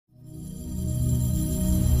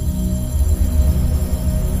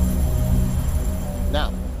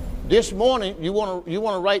this morning, you want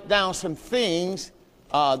to write down some things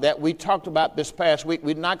that we talked about this past week.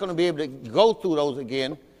 We're not going to be able to go through those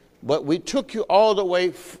again, but we took you all the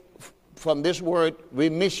way from this word,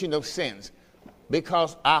 remission of sins,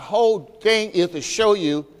 because our whole thing is to show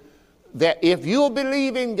you that if you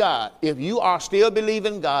believe in God, if you are still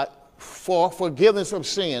believing God for forgiveness of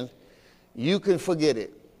sins, you can forget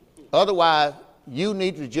it. Otherwise, you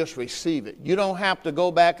need to just receive it. You don't have to go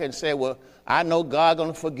back and say, well, I know God's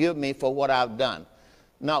going to forgive me for what I've done.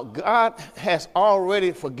 Now, God has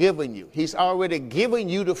already forgiven you. He's already given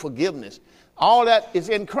you the forgiveness. All that is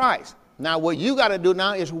in Christ. Now, what you got to do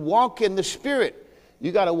now is walk in the Spirit.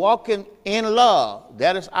 You got to walk in love.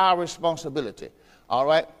 That is our responsibility. All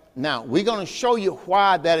right? Now, we're going to show you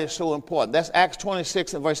why that is so important. That's Acts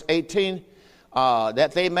 26 and verse 18,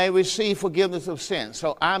 that they may receive forgiveness of sins.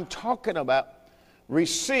 So I'm talking about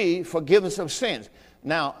receive forgiveness of sins.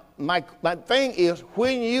 Now, my thing is,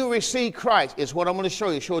 when you receive Christ, is what I'm going to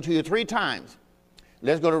show you. Show it to you 3 times.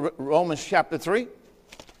 Let's go to Romans chapter 3.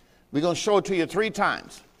 We're going to show it to you 3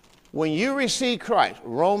 times. When you receive Christ,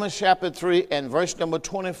 Romans chapter 3 and verse number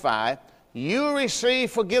 25, you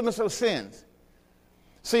receive forgiveness of sins.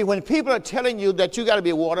 See, when people are telling you that you got to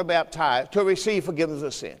be water baptized to receive forgiveness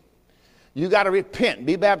of sin, you got to repent,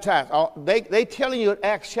 be baptized. They telling you at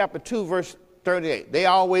Acts chapter 2, verse 38. They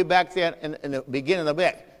all the way back there in the beginning of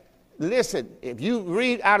that. Listen, if you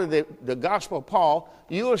read out of the Gospel of Paul,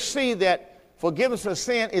 you will see that forgiveness of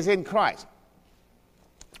sin is in Christ.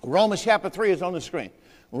 Romans chapter 3 is on the screen.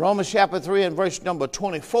 Romans chapter 3 and verse number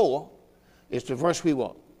 24 is the verse we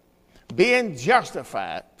want. Being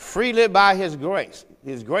justified freely by his grace.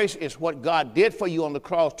 His grace is what God did for you on the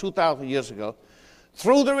cross 2,000 years ago.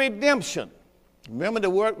 Through the redemption. Remember, the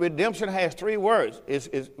word redemption has 3 words. It's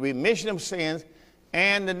remission of sins,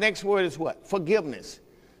 and the next word is what? Forgiveness.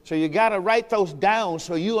 So you got to write those down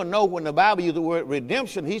so you will know when the Bible uses the word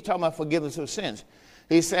redemption, he's talking about forgiveness of sins.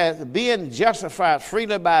 He says, being justified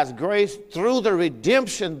freely by his grace through the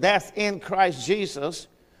redemption that's in Christ Jesus,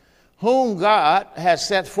 whom God has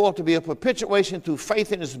set forth to be a perpetuation through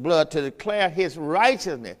faith in his blood to declare his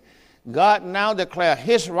righteousness. God now declares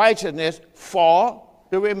his righteousness for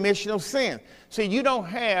the remission of sin. See, you don't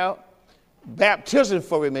have baptism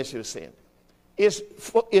for remission of sin. It's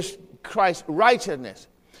Christ's righteousness.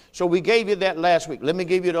 So we gave you that last week. Let me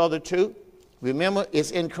give you the other 2. Remember,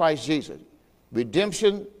 it's in Christ Jesus.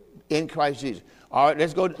 Redemption in Christ Jesus. All right,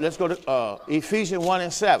 let's go to Ephesians 1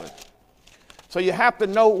 and 7. So you have to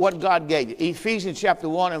know what God gave you. Ephesians chapter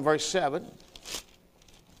 1 and verse 7.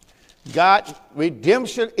 God,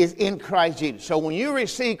 redemption is in Christ Jesus. So when you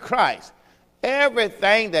receive Christ,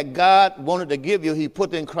 everything that God wanted to give you, he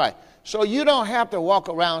put in Christ. So you don't have to walk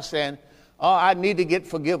around saying, oh, I need to get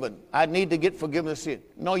forgiven. I need to get forgiveness of sin.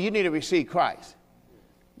 No, you need to receive Christ.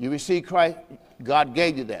 You receive Christ, God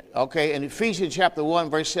gave you that. Okay, in Ephesians chapter 1,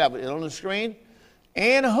 verse 7, it's on the screen.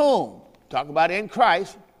 In whom, talk about in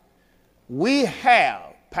Christ, we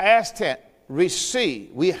have, past tense,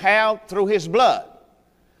 received. We have through his blood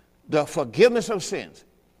the forgiveness of sins.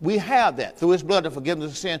 We have that through his blood, the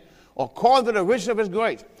forgiveness of sin, according to the riches of his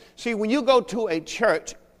grace. See, when you go to a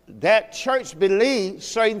church, that church believes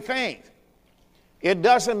certain things. It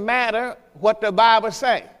doesn't matter what the Bible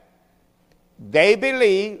says. They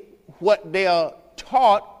believe what they are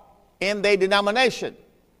taught in their denomination.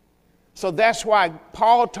 So that's why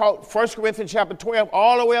Paul taught 1 Corinthians chapter 12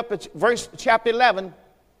 all the way up to verse chapter 11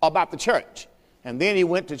 about the church. And then he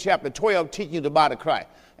went to chapter 12 teaching you the body of Christ.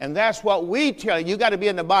 And that's what we tell you. You got to be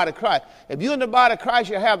in the body of Christ. If you're in the body of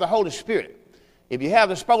Christ, you have the Holy Spirit. If you have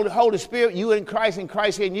the Holy Spirit, you in Christ and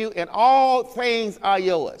Christ in you, and all things are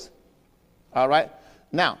yours. All right?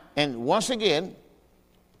 Now, and once again,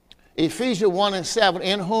 Ephesians 1 and 7,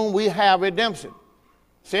 in whom we have redemption.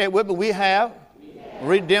 Say it with me. We have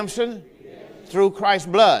redemption through Christ's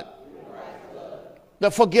blood. The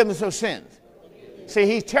forgiveness of sins. See,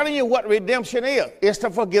 he's telling you what redemption is. It's the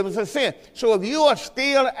forgiveness of sin. So if you are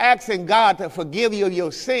still asking God to forgive you of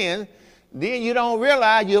your sin, then you don't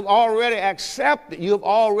realize you've already accepted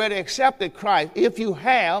Christ. If you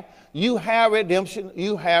have redemption.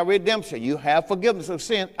 You have redemption. You have forgiveness of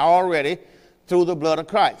sin already through the blood of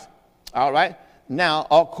Christ. All right? Now,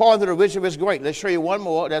 according to the riches of his grace, let's show you one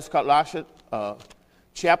more. That's Colossians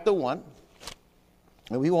chapter 1.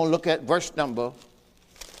 And we want to look at verse number.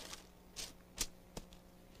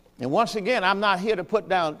 And once again, I'm not here to put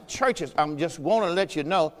down churches. I'm just want to let you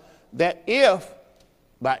know that if,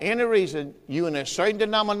 by any reason, you in a certain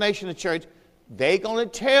denomination of church, they're going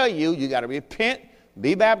to tell you, you got to repent,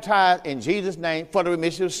 be baptized in Jesus' name for the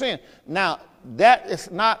remission of sin. Now, that's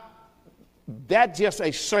just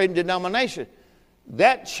a certain denomination.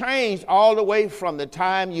 That changed all the way from the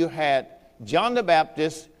time you had John the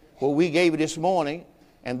Baptist, what we gave you this morning,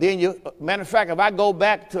 and then matter of fact, if I go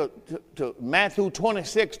back to Matthew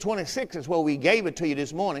 26 is where we gave it to you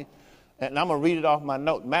this morning, and I'm going to read it off my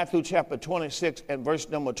note. Matthew chapter 26 and verse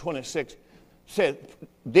number 26 says,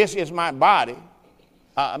 this is my body.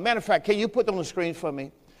 Matter of fact, can you put them on the screen for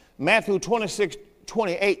me? Matthew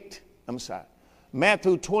 26:28. I'm sorry.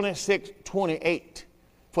 Matthew 26:28.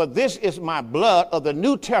 For this is my blood of the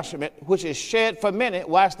New Testament, which is shed for many,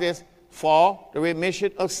 watch this, for the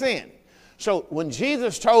remission of sin. So when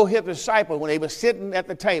Jesus told his disciples, when they were sitting at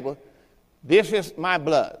the table, this is my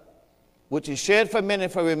blood, which is shed for many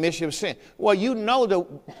for remission of sin. Well, you know the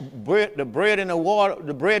bread and the water,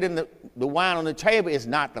 the bread and the wine on the table is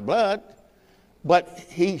not the blood. But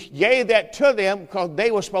he gave that to them because they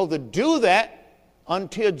were supposed to do that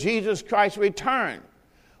until Jesus Christ returned.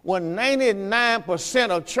 When 99%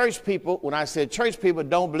 of church people, when I said church people,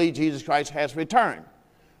 don't believe Jesus Christ has returned.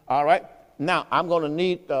 All right? Now, I'm going to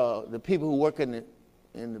need the people who work in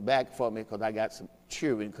the back for me because I got some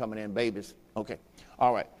children coming in, babies. Okay.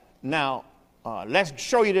 All right. Now, let's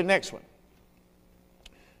show you the next one.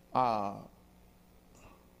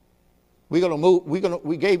 We're going to move.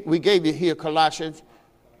 We gave you here Colossians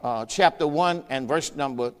chapter 1 and verse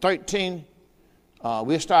number 13.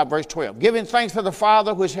 We'll start verse 12. Giving thanks to the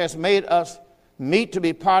Father, which has made us meet to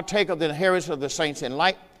be partake of the inheritance of the saints in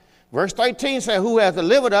light. Verse 13 says, who has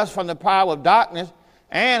delivered us from the power of darkness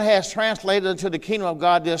and has translated into the kingdom of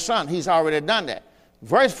God, their Son. He's already done that.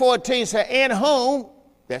 Verse 14 says, in whom,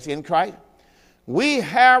 that's in Christ, we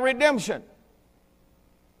have redemption.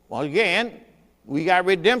 Well, again, we got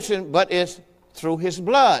redemption, but it's through his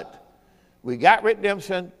blood. We got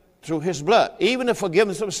redemption through his blood, even the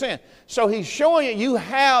forgiveness of sin. So he's showing you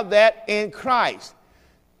have that in Christ.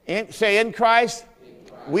 Say, in Christ,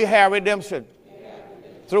 we have redemption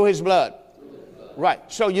through his blood. Right.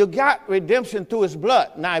 So you got redemption through his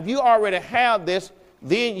blood. Now, if you already have this,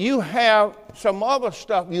 then you have some other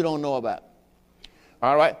stuff you don't know about.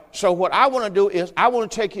 All right. So what I want to do is I want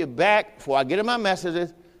to take you back before I get in my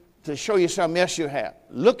messages to show you something else you have.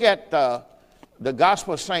 Look at the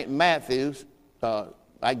Gospel of St. Matthew's.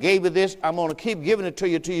 I gave you this. I'm going to keep giving it to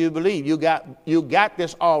you till you believe. You got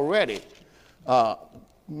this already.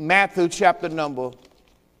 Matthew chapter number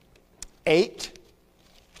 8.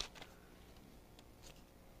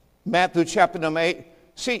 Matthew chapter number 8.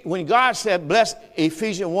 See, when God said, bless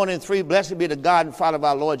Ephesians 1 and 3, blessed be the God and Father of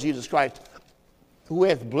our Lord Jesus Christ, who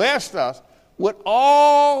has blessed us with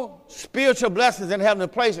all spiritual blessings in heavenly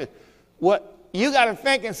places. What you got to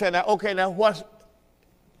think and say, now, okay, now what's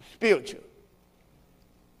spiritual?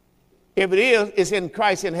 If it is, it's in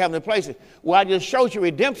Christ in heavenly places. Well, I just showed you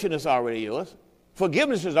redemption is already yours.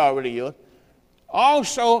 Forgiveness is already yours.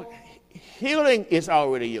 Also, healing is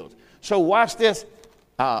already yours. So watch this.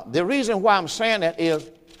 The reason why I'm saying that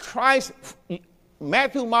is Christ,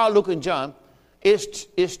 Matthew, Mark, Luke, and John,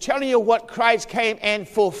 is telling you what Christ came and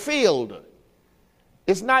fulfilled.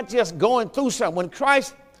 It's not just going through something. When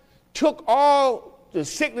Christ took all the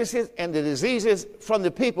sicknesses and the diseases from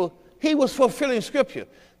the people, he was fulfilling Scripture,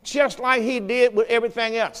 just like he did with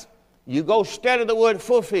everything else. You go study the word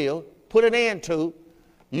fulfill, put an end to,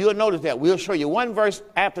 you'll notice that. We'll show you one verse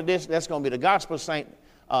after this. That's going to be the Gospel of St.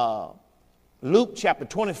 Luke chapter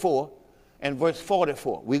 24 and verse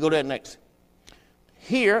 44. We go there next.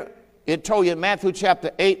 Here, it told you in Matthew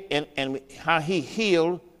chapter 8 and how he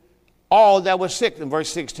healed all that were sick in verse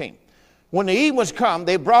 16. When the eve was come,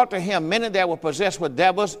 they brought to him many that were possessed with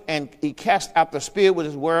devils, and he cast out the spirit with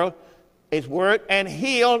his word, and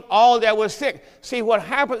healed all that were sick. See, what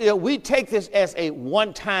happened is we take this as a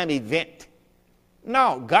one-time event.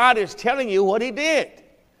 No, God is telling you what he did.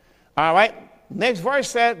 All right. Next verse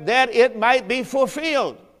said that it might be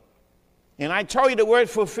fulfilled. And I told you the word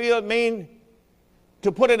fulfilled means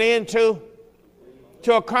to put it into,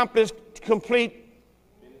 to accomplish, complete,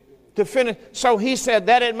 to finish. So he said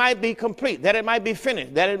that it might be complete, that it might be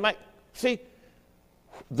finished, that it might, see,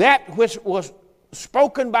 that which was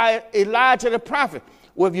spoken by Elijah the prophet.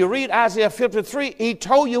 Well, if you read Isaiah 53, he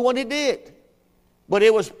told you what he did. But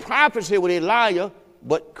it was prophecy with Elijah,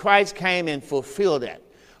 but Christ came and fulfilled that.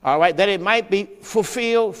 All right, that it might be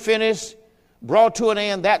fulfilled, finished, brought to an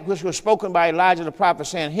end, that which was spoken by Elijah the prophet,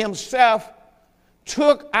 saying, himself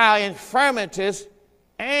took our infirmities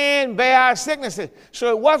and bare our sicknesses. So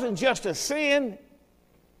it wasn't just a sin,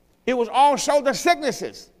 it was also the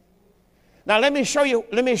sicknesses. Now let me show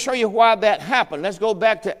you why that happened. Let's go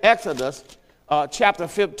back to Exodus chapter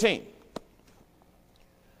 15.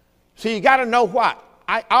 See, you got to know why.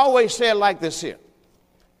 I always say it like this here.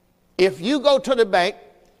 If you go to the bank,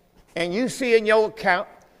 and you see in your account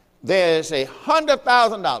there's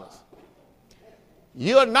 $100,000,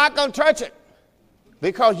 you're not going to touch it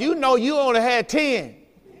because you know you only had 10.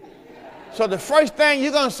 So the first thing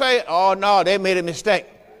you're going to say, oh, no, they made a mistake.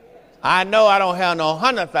 I know I don't have no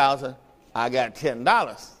 100,000. I got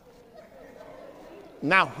 $10.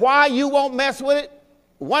 Now, why you won't mess with it?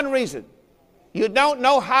 One reason. You don't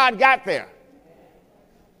know how it got there.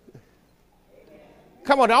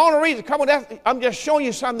 Come on, the only reason, I'm just showing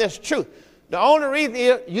you something that's true. The only reason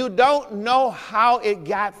is you don't know how it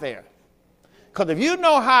got there. Because if you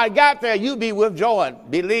know how it got there, you'll be withdrawing,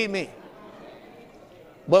 believe me.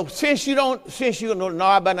 But since you don't know,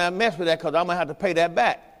 I better not mess with that because I'm going to have to pay that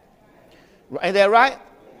back. Ain't that right?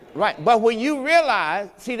 Right. But when you realize,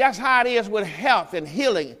 see, that's how it is with health and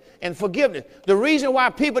healing and forgiveness. The reason why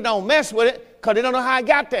people don't mess with it, because they don't know how it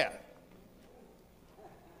got there.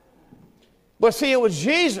 But see, it was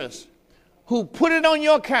Jesus who put it on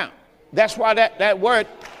your account. That's why that word,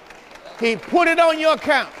 he put it on your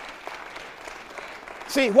account.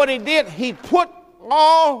 See, what he did, he put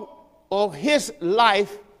all of his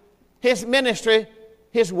life, his ministry,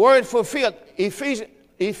 his word fulfilled.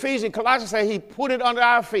 Ephesians, Colossians say he put it under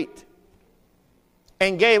our feet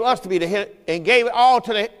and gave us to be the head, and gave it all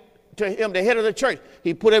to him, the head of the church.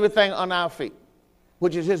 He put everything on our feet,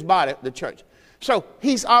 which is his body, the church. So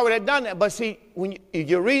he's already done that. But see, when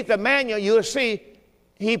you read the manual, you'll see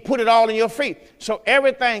he put it all in your feet. So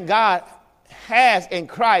everything God has in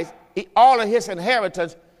Christ, all of his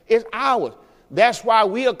inheritance is ours. That's why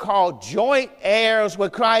we are called joint heirs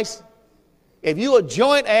with Christ. If you are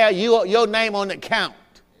joint heir, your name on the account.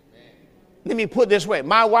 Amen. Let me put it this way.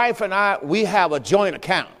 My wife and I, we have a joint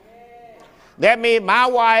account. That means my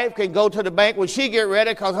wife can go to the bank when she get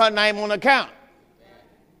ready because her name on the account.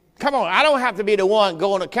 Come on, I don't have to be the one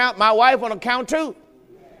going to account. My wife on account too.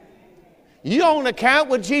 You on account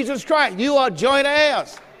with Jesus Christ. You are joint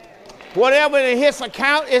heirs. Whatever in his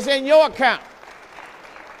account is in your account.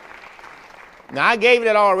 Now, I gave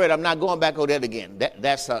it already. I'm not going back over that again.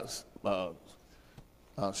 That's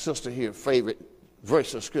sister here favorite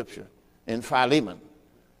verse of scripture in Philemon.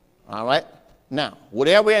 All right. Now,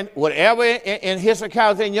 whatever in his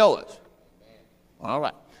account is in yours. All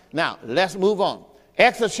right. Now, let's move on.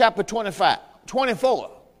 Exodus chapter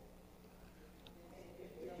 24.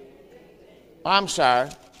 I'm sorry,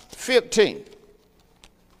 15.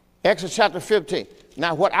 Exodus chapter 15.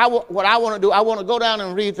 Now, what I want to do, I want to go down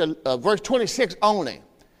and read the verse 26 only.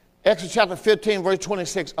 Exodus chapter 15, verse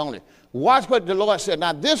 26 only. Watch what the Lord said.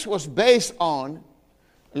 Now, this was based on,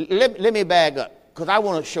 let me back up, because I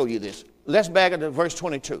want to show you this. Let's back up to verse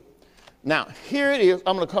 22. Now, here it is.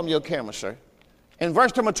 I'm going to come to your camera, sir. In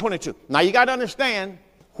verse number 22. Now, you got to understand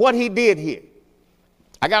what he did here.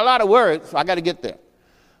 I got a lot of words, so I got to get there.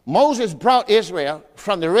 Moses brought Israel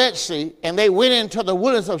from the Red Sea, and they went into the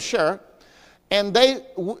wilderness of Shur, and they,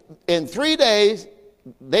 in 3 days,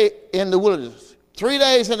 in the wilderness, 3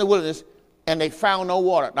 days in the wilderness, and they found no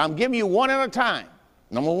water. Now, I'm giving you one at a time.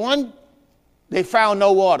 Number one, they found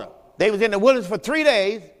no water. They was in the wilderness for 3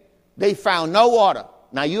 days. They found no water.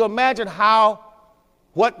 Now, you imagine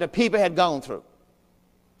what the people had gone through.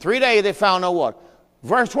 3 days, they found no water.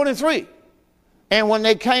 Verse 23, and when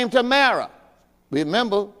they came to Marah,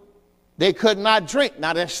 remember, they could not drink.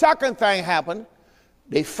 Now, the second thing happened.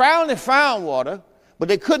 They found water, but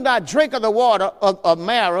they could not drink of the water of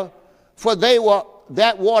Marah, for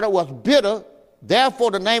that water was bitter.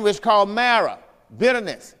 Therefore, the name is called Marah,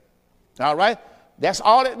 bitterness. All right? That's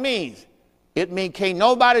all it means. It means can't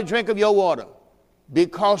nobody drink of your water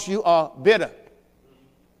because you are bitter.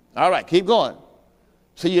 All right, keep going.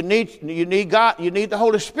 So you need God, you need the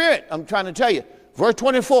Holy Spirit, I'm trying to tell you. Verse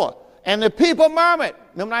 24, and the people murmured.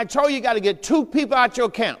 Remember, I told you got to get 2 people out your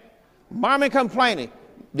camp. Murmuring, complaining.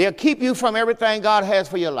 They'll keep you from everything God has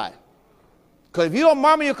for your life. Because if you don't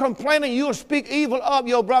murmur, you're complaining, you'll speak evil of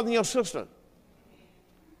your brother and your sister.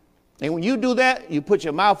 And when you do that, you put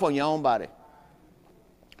your mouth on your own body.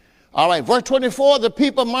 All right, verse 24, the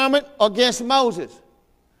people murmured against Moses,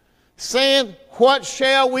 saying, what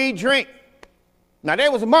shall we drink? Now,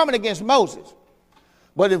 there was a murmuring against Moses.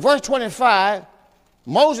 But in verse 25,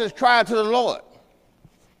 Moses cried to the Lord.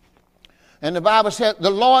 And the Bible said the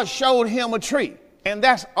Lord showed him a tree. And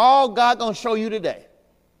that's all God going to show you today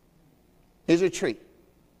is a tree.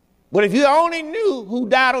 But if you only knew who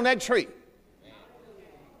died on that tree,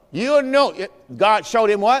 you'll know God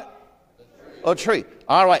showed him what? A tree.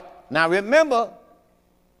 All right. Now, remember,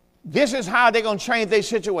 this is how they're going to change their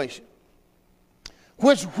situation.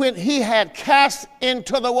 Which when he had cast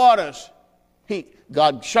into the waters,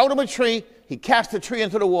 God showed him a tree, he cast the tree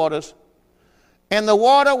into the waters, and the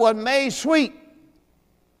water was made sweet.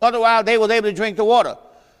 Otherwise, they were able to drink the water.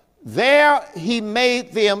 There he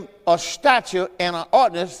made them a statute and an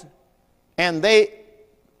ordinance, and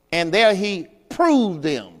there he proved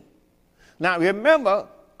them. Now remember,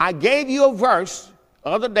 I gave you a verse the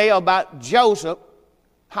other day about Joseph,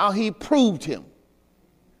 how he proved him.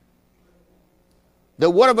 The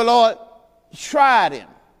word of the Lord tried him.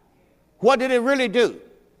 What did it really do?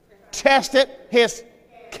 Tested his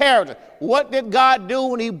character. What did God do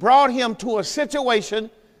when he brought him to a situation?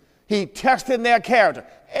 He tested their character.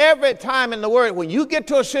 Every time in the word, when you get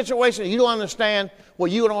to a situation you don't understand, where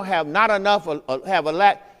you don't have not enough or have a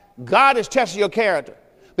lack, God is testing your character.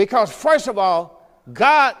 Because first of all,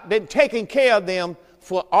 God been taking care of them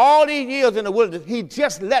for all these years in the wilderness. He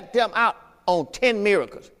just let them out on 10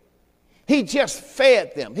 miracles. He just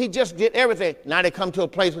fed them. He just did everything. Now they come to a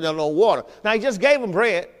place where there's no water. Now he just gave them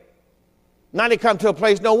bread. Now they come to a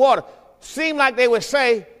place no water. Seemed like they would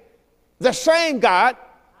say, the same God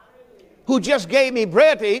who just gave me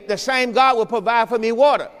bread to eat, the same God will provide for me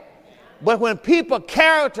water. But when people's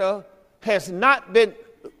character has not been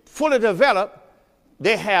fully developed,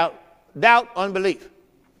 they have doubt, unbelief.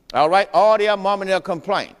 All right? All their mom and they'll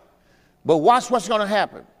complain. But watch what's going to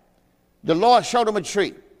happen. The Lord showed them a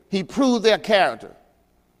tree. He proved their character.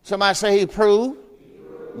 Somebody say he proved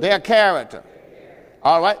their character.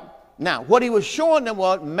 All right? Now, what he was showing them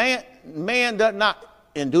was man does not,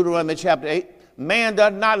 in Deuteronomy chapter 8, man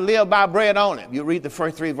does not live by bread only. You read the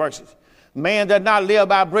first 3 verses. Man does not live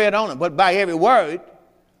by bread only, but by every word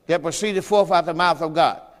that proceeded forth out the mouth of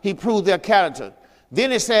God. He proved their character.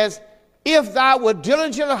 Then it says, if thou wilt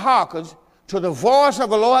diligently hearken to the voice of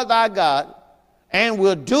the Lord thy God, and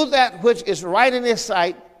will do that which is right in his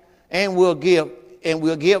sight, and will give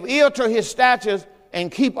ear to his statutes,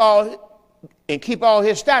 and keep all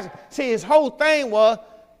his statutes. See, his whole thing was,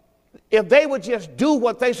 if they would just do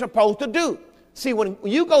what they're supposed to do. See, when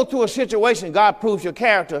you go through a situation, God proves your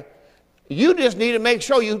character. You just need to make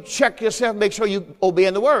sure you check yourself, make sure you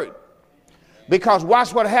obeying the word. Because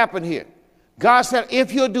watch what happened here. God said,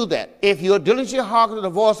 if you'll do that, if you'll diligently hearken to the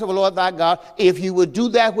voice of the Lord thy God, if you would do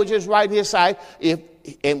that which is right in his sight,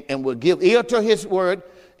 and will give ear to his word,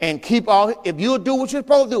 and if you'll do what you're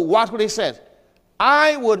supposed to do, watch what he says.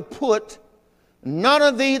 I would put none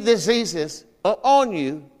of these diseases upon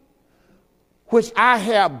you, which I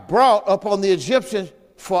have brought upon the Egyptians,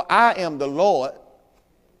 for I am the Lord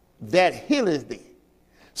that healeth thee.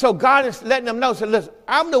 So God is letting them know, so listen,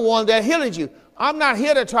 I'm the one that healed you. I'm not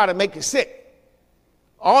here to try to make you sick.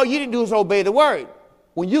 All you need to do is obey the word.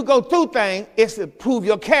 When you go through things, it's to prove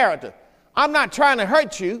your character. I'm not trying to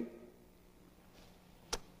hurt you.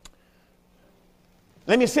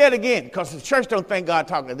 Let me say it again, because the church don't think God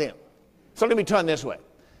talking to them. So let me turn this way.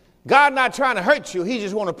 God not trying to hurt you. He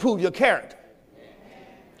just want to prove your character.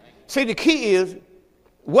 See, the key is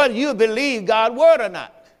whether you believe God's word or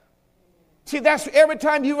not. See, that's every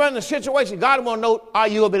time you run a situation, God want to know, are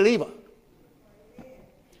you a believer?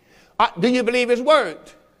 Do you believe his word?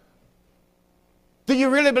 Do you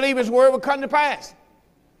really believe his word will come to pass?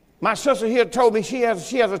 My sister here told me she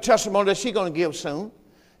has a testimony that she's going to give soon.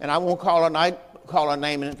 And I won't call her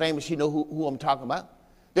name and anything, but she know who I'm talking about.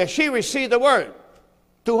 That she received the word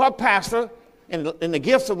through her pastor and the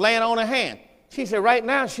gifts of laying on her hand. She said right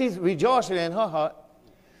now she's rejoicing in her heart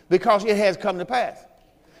because it has come to pass.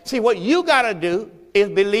 See, what you got to do is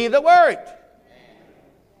believe the word.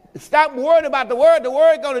 Stop worrying about the word. The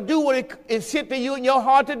word is going to do what it sit to you in your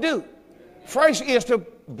heart to do. First is to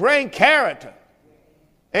bring character.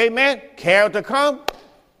 Amen. Character come.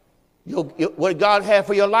 What God had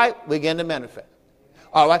for your life begin to manifest.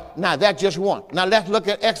 All right. Now that's just one. Now let's look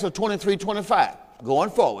at Exodus 23:25. Going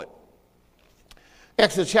forward.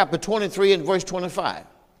 Exodus chapter 23 and verse 25.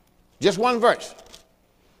 Just one verse.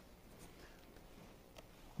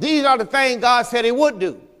 These are the things God said he would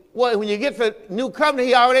do. Well, when you get to the new covenant,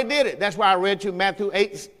 he already did it. That's why I read you Matthew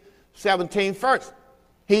 8:17 first.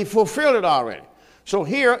 He fulfilled it already. So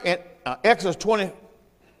here in Exodus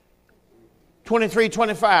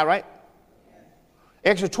 23:25, right?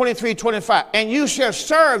 Exodus 23:25. And you shall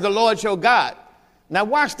serve the Lord your God. Now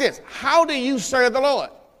watch this. How do you serve the Lord?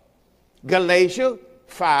 Galatians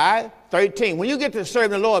 5:13. When you get to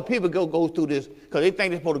serving the Lord, people go through this because they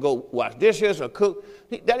think they're supposed to go wash dishes or cook.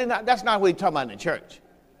 That's not what he's talking about in the church.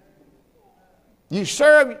 You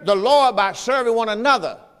serve the Lord by serving one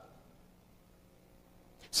another.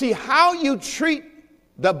 See, how you treat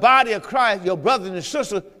the body of Christ, your brothers and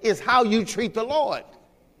sisters, is how you treat the Lord.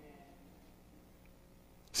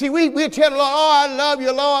 See, we tell the Lord, oh, I love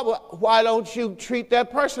you, Lord. Well, why don't you treat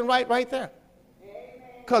that person right there?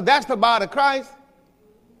 Because that's the body of Christ.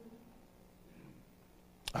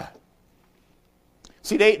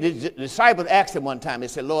 See, the disciples asked him one time, they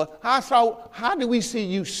said, Lord, how do we see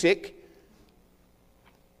you sick,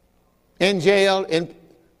 in jail,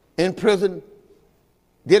 in prison,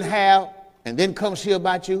 didn't have, and then come see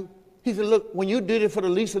about you? He said, look, when you did it for the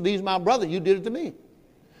least of these, my brothers, you did it to me.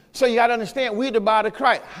 So you got to understand, we're the body of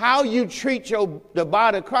Christ. How you treat the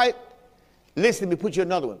body of Christ, listen, let me put you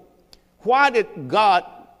another one. Why did God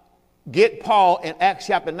get Paul in Acts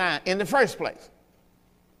chapter 9 in the first place?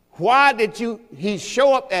 Why did he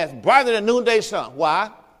show up as brighter than noonday sun?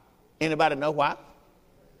 Why? Anybody know why?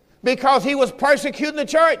 Because he was persecuting the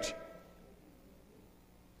church.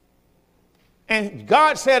 And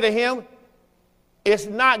God said to him, it's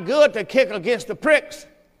not good to kick against the pricks.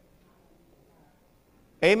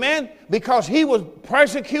 Amen? Because he was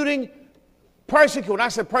persecuting. When I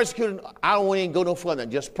said persecuting, I don't even go no further.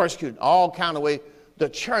 Just persecuting all kind of way the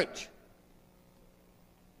church.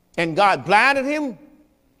 And God blinded him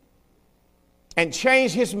and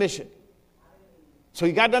changed his mission. So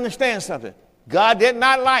you got to understand something. God did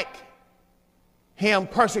not like him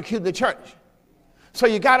persecuting the church. So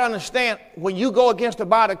you got to understand, when you go against the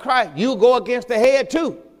body of Christ, you go against the head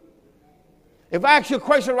too. If I ask you a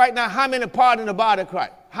question right now, how many parts in the body of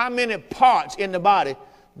Christ? How many parts in the body?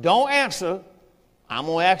 Don't answer. I'm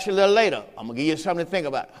going to ask you a little later. I'm going to give you something to think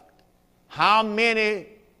about. How many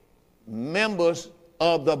members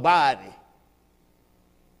of the body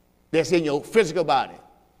that's in your physical body?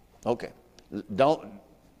 Okay. Don't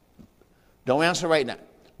answer right now.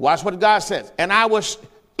 Watch what God says. And I was,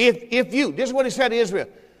 if you, this is what he said to Israel,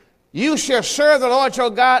 you shall serve the Lord your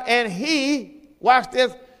God, and he, watch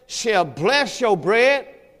this, shall bless your bread.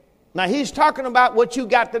 Now he's talking about what you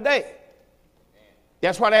got today.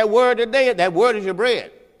 That's why that word today, that word is your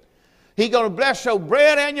bread. He's going to bless your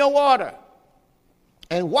bread and your water.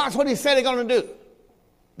 And watch what he said he's going to do.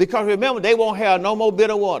 Because remember, they won't have no more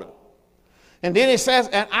bitter water. And then it says,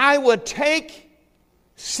 and I will take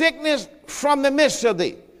sickness from the midst of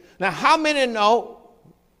thee. Now, how many know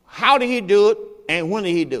how did he do it and when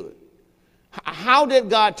did he do it? How did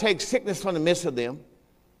God take sickness from the midst of them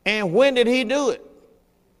and when did he do it?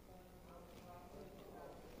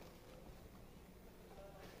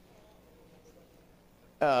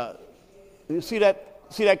 You see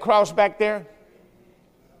that cross back there?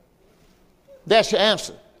 That's your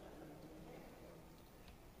answer.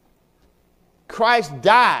 Christ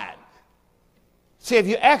died. See, if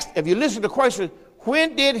you listen to the question,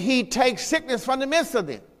 when did he take sickness from the midst of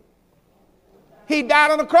them? He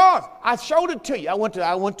died on the cross. I showed it to you. I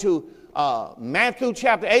went to Matthew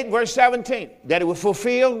chapter 8, verse 17. That it was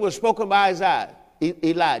fulfilled, was spoken by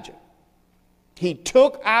Elijah. He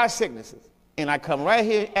took our sicknesses. And I come right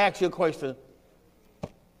here and ask you a question.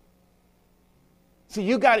 See,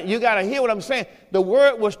 you got to hear what I'm saying. The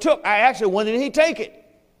word was took. I asked you, when did he take it?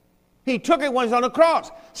 He took it when he's on the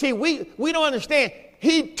cross. See, we don't understand.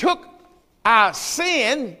 He took our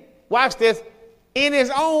sin, watch this, in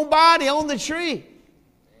his own body on the tree.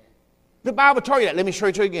 The Bible told you that. Let me show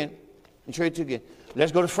it to you again.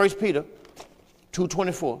 Let's go to 1 Peter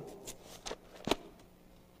 2:24.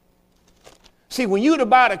 See, when you're the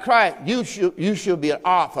body of Christ, you should be an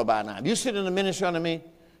author by now. If you sit in the ministry under me,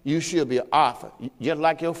 you should be an author, just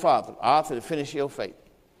like your father, author to finish your faith.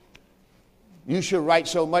 You should write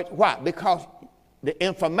so much. Why? Because the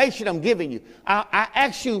information I'm giving you, I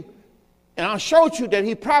asked you, and I showed you that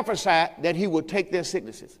he prophesied that he would take their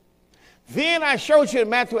sicknesses. Then I showed you in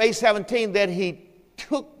Matthew 8:17 that he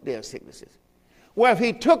took their sicknesses. Well, if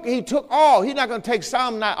he took all. He's not going to take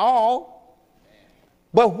some, not all.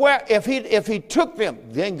 But if he took them,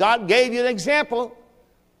 then God gave you an example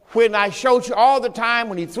when I showed you all the time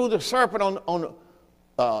when he threw the serpent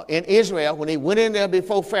in Israel, when he went in there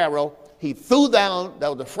before Pharaoh, he threw down, that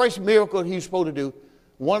was the first miracle he was supposed to do,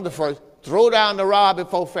 one of the first, throw down the rod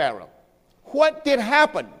before Pharaoh. What did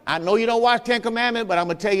happen? I know you don't watch Ten Commandments, but I'm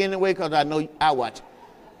going to tell you anyway because I know I watch.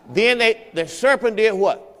 Then the serpent did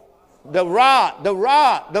what? The rod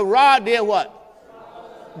did what?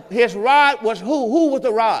 His rod was who? Who was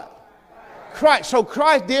the rod? Christ. So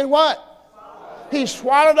Christ did what? He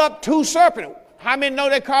swallowed up two serpents. How many know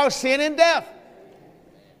they call sin and death?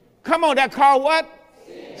 Come on, that called what?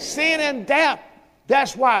 Sin and death.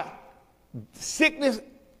 That's why sickness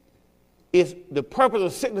is, the purpose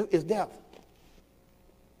of sickness is death.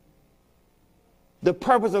 The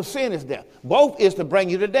purpose of sin is death. Both is to bring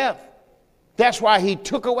you to death. That's why he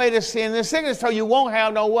took away the sin and the sickness so you won't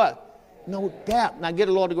have no what? No death. Now get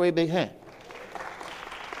the Lord a great big hand.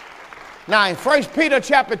 Now in 1 Peter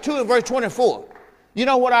chapter 2 and verse 24, you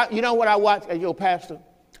know what I watch as your pastor?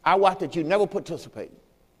 I watch that you never participate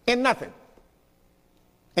in nothing.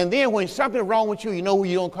 And then when something's wrong with you, you know who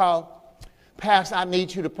you're going to call? Pastor, I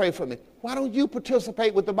need you to pray for me. Why don't you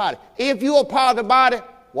participate with the body? If you're a part of the body,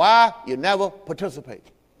 why you never participate?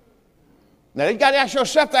 Now, you got to ask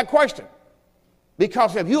yourself that question.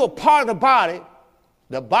 Because if you're a part of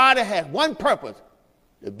the body has one purpose,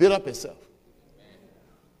 to build up itself.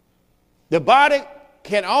 The body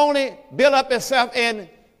can only build up itself in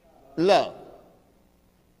love.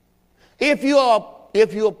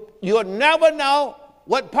 You'll never know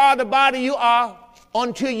what part of the body you are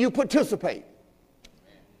until you participate.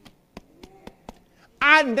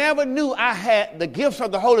 I never knew I had the gifts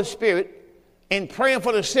of the Holy Spirit in praying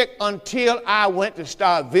for the sick until I went to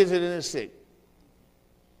start visiting the sick.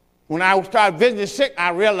 When I started visiting the sick, I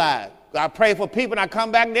realized I prayed for people and I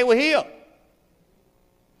come back and they were healed.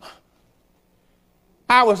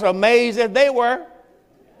 I was amazed that they were.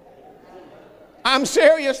 I'm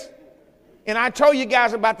serious. And I told you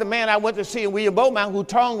guys about the man I went to see in William Bowman whose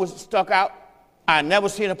tongue was stuck out. I never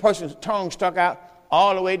seen a person's tongue stuck out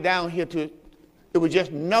all the way down here to, it was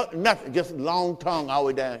just nothing, just a long tongue all the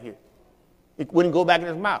way down here. It wouldn't go back in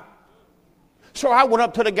his mouth. So I went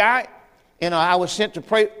up to the guy, and I was sent to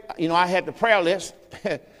pray. I had the prayer list,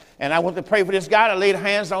 and I went to pray for this guy. I laid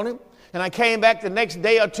hands on him, and I came back the next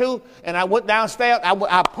day or two, and I went downstairs.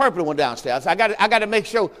 I purposely went downstairs. I got to make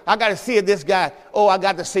sure, I got to see this guy. Oh, I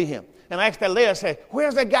got to see him. And I asked that lady, I said,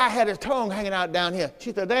 where's that guy had his tongue hanging out down here?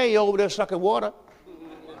 She said, there he over there sucking water.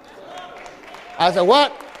 I said,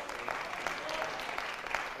 what?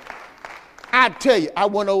 I tell you, I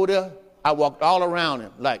went over there. I walked all around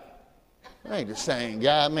him like, I ain't the same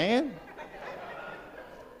guy, man.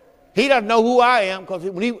 He doesn't know who I am because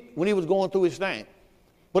when he was going through his thing.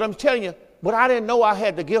 But I'm telling you, but I didn't know I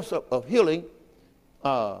had the gifts of healing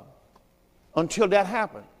until that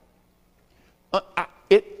happened.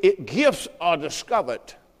 Gifts are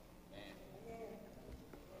discovered.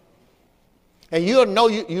 And you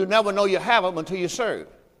never know you have them until you serve.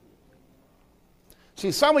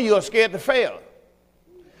 See, some of you are scared to fail.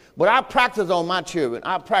 But I practice on my children.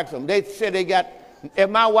 I practice them. They said they got, if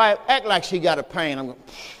my wife act like she got a pain, I'm going,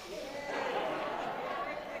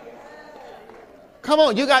 come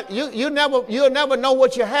on, you'll never know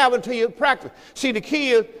what you have until you practice. See, the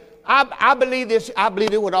key is, I believe this, I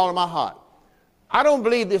believe it with all of my heart. I don't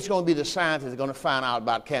believe this is going to be the scientists that are going to find out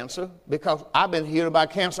about cancer because I've been hearing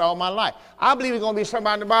about cancer all my life. I believe it's going to be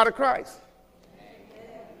somebody in the body of Christ.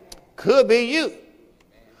 Could be you.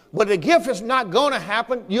 But the gift is not going to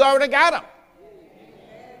happen. You already got them.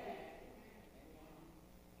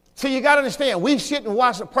 So you got to understand, we sit and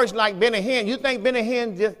watch a person like Benny Hinn. You think Benny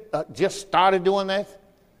Hinn just started doing that?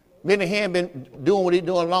 Benny Hinn been doing what he's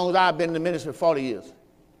doing as long as I've been in the ministry for 40 years.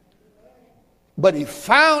 But he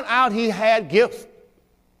found out he had gifts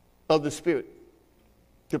of the Spirit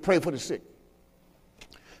to pray for the sick.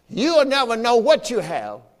 You'll never know what you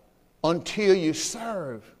have until you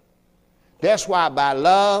serve. That's why by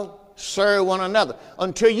love, serve one another.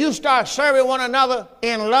 Until you start serving one another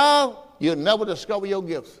in love, you'll never discover your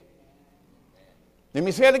gifts. Let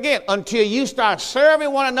me say it again. Until you start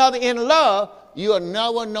serving one another in love, you'll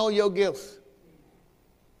never know your gifts.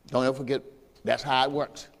 Don't ever forget, that's how it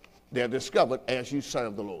works. They're discovered as you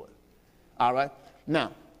serve the Lord. All right?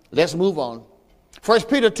 Now, let's move on. 1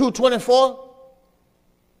 Peter 2:24.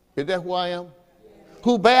 Is that who I am?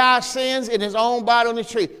 Who bare our sins in his own body on the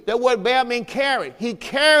tree. That word bear means carry. He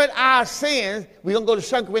carried our sins. We're going to go to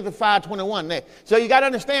 2 Corinthians 5:21 next. So you got to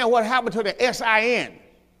understand what happened to the S-I-N.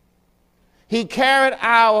 He carried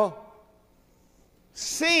our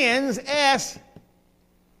sins as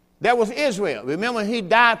that was Israel. Remember, he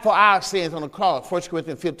died for our sins on the cross, 1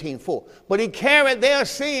 Corinthians 15:4. But he carried their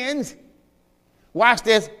sins, watch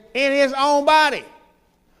this, in his own body.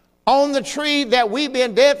 On the tree that we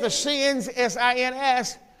being dead for sins,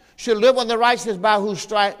 S-I-N-S, should live on the righteousness by whose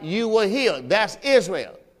stripe you were healed. That's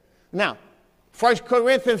Israel. Now, 1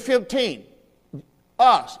 Corinthians 15,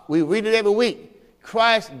 us, we read it every week.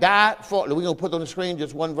 Christ died for, we're going to put on the screen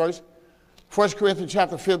just one verse. 1 Corinthians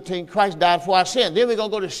chapter 15, Christ died for our sin. Then we're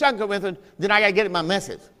going to go to 2 Corinthians, then I got to get in my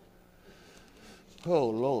message. Oh,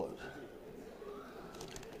 Lord.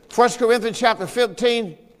 1 Corinthians chapter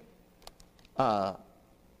 15,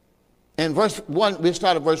 and verse 1, we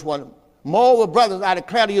start at verse 1. Moreover, brothers, I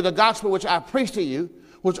declare to you the gospel which I preached to you,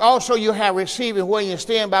 which also you have received and where you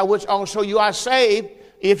stand, by which also you are saved,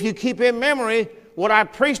 if you keep in memory what I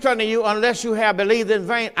preached unto you, unless you have believed in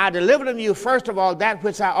vain. I delivered unto you, first of all, that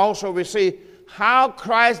which I also received, how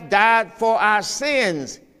Christ died for our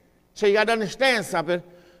sins. So you got to understand something.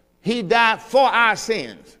 He died for our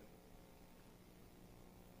sins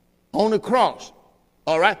on the cross.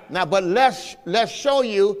 All right? Now, but let's show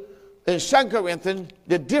you in 2 Corinthians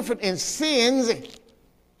the difference in sins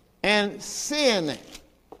and sin.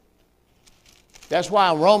 That's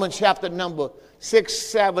why in Romans chapter number 6,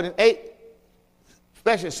 7, and 8,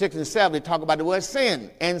 especially 6 and 7, they talk about the word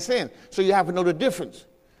sin and sin. So you have to know the difference.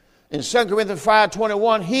 In 2 Corinthians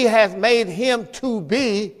 5:21, he has made him to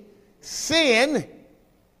be sin.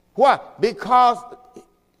 Why? Because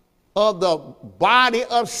of the body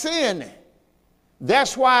of sin.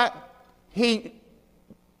 That's why he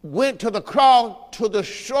went to the cross to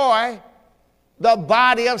destroy the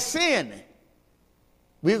body of sin.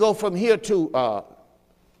 We go from here to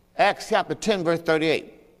Acts chapter 10, verse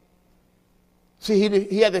 38. See,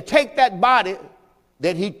 he had to take that body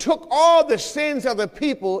that he took all the sins of the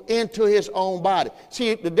people into his own body.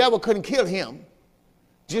 See, the devil couldn't kill him.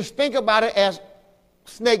 Just think about it as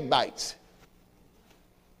snake bites.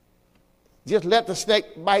 Just let the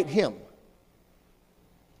snake bite him.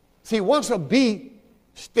 See, once a bee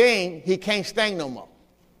stings, he can't sting no more.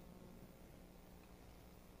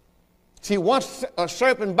 See, once a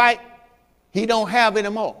serpent bite, he don't have any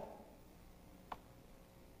more.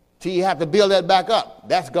 See, you have to build that back up.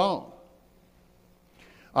 That's gone.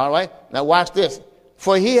 All right? Now watch this.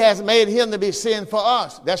 For he has made him to be sin for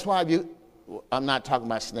us. That's why I'm not talking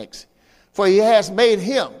about snakes. For he has made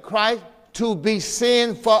him, Christ, to be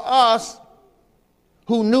sin for us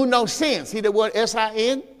who knew no sin. See the word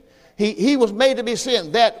S-I-N? He was made to be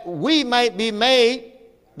sin, that we might be made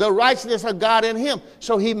the righteousness of God in him.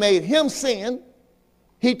 So he made him sin.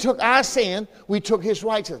 He took our sin. We took his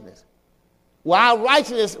righteousness. Well, our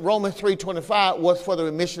righteousness, Romans 3:25, was for the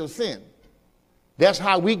remission of sin. That's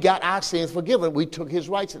how we got our sins forgiven. We took his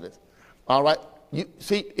righteousness. All right. You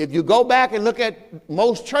see, if you go back and look at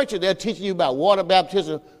most churches, they're teaching you about water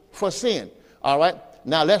baptism for sin. All right.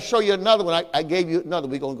 Now let's show you another one. I gave you another.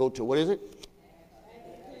 We're going to go to. What is it?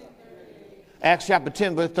 Acts chapter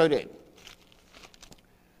 10, verse 38.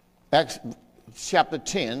 Acts chapter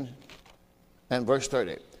 10 and verse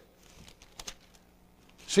 38.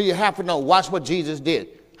 So you have to know, watch what Jesus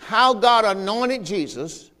did. How God anointed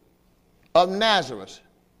Jesus of Nazareth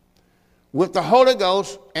with the Holy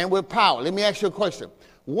Ghost and with power. Let me ask you a question.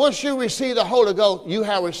 Once you receive the Holy Ghost, you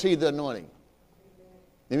have received the anointing.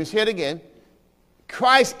 Let me say it again.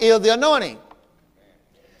 Christ is the anointing.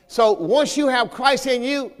 So once you have Christ in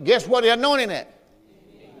you, guess what the anointing at?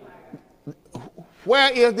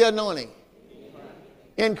 Where is the anointing?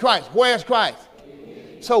 In Christ. Where is Christ?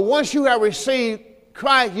 So once you have received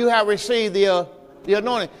Christ, you have received the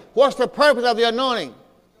anointing. What's the purpose of the anointing?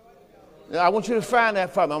 I want you to find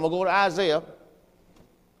that for me. I'm going to go to Isaiah. I'm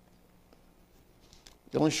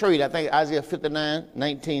going to show you that. I think Isaiah 59,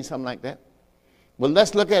 19, something like that. Well,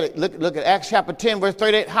 let's look at it. Look at Acts chapter 10, verse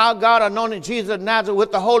 38. How God anointed Jesus of Nazareth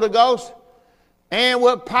with the Holy Ghost and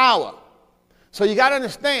with power. So you got to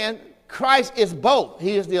understand, Christ is both.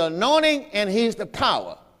 He is the anointing and he's the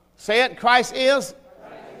power. Say it. Christ is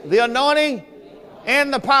the anointing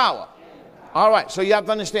and the power. All right. So you have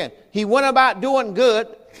to understand. He went about doing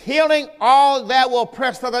good, healing all that were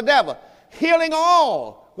oppressed of the devil. Healing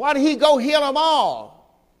all. Why did he go heal them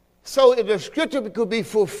all? So the scripture could be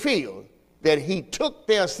fulfilled, that he took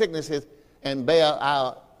their sicknesses and bare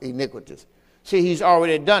our iniquities. See, he's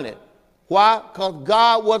already done it. Why? Because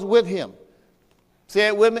God was with him. Say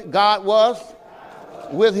it with me. God was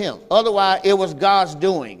with him. Otherwise, it was God's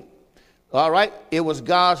doing. All right? It was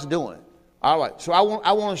God's doing. All right. So I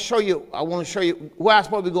want to show you where I'm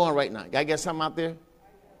supposed to be going right now. Got to get something out there?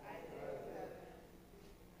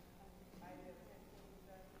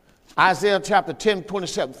 Isaiah chapter 10,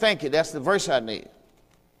 27. Thank you. That's the verse I need.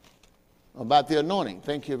 About the anointing.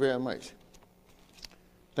 Thank you very much.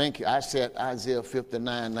 Thank you. I said Isaiah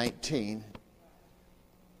 59, 19.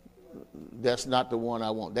 That's not the one I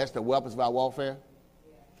want. That's the weapons of our warfare?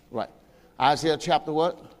 Right. Isaiah chapter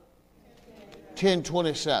what? 10,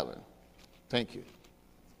 27. Thank you.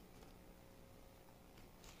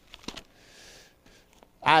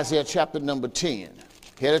 Isaiah chapter number 10.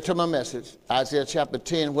 Headed to my message. Isaiah chapter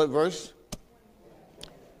 10, what verse?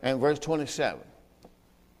 And verse 27.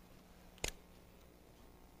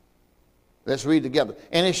 Let's read together.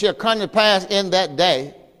 And it shall come to pass in that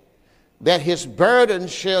day that his burden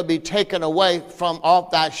shall be taken away from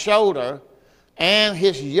off thy shoulder, and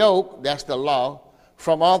his yoke, that's the law,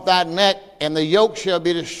 from off thy neck, and the yoke shall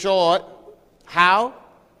be destroyed. How?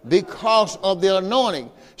 Because of the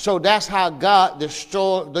anointing. So that's how God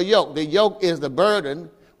destroyed the yoke. The yoke is the burden,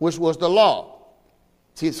 which was the law.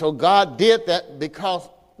 See, so God did that because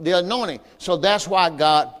the anointing. So that's why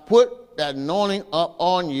God put that anointing up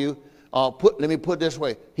on you. Let me put it this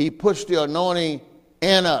way. He puts the anointing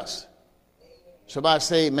in us. Somebody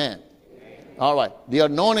say amen. Amen. All right. The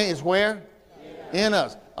anointing is where? In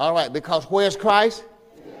us. All right. Because where's Christ?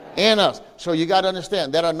 In us. So you got to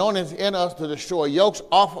understand that anointing is in us to destroy yokes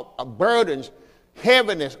off of burdens,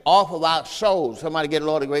 heaviness off of our souls. Somebody get the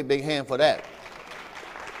Lord a great big hand for that.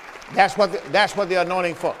 That's what the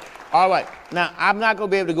anointing for. All right. Now, I'm not going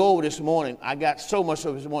to be able to go over this morning. I got so much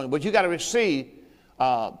of this morning. But you got to receive,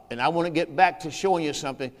 and I want to get back to showing you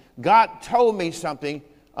something. God told me something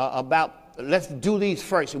about, let's do these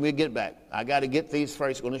first and we'll get back. I got to get these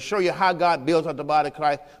first. I'm going to show you how God builds up the body of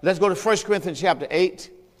Christ. Let's go to 1 Corinthians chapter 8.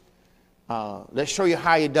 Let's show you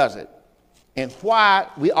how he does it and why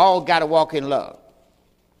we all got to walk in love.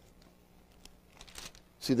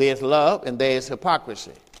 See, there's love and there's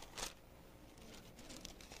hypocrisy.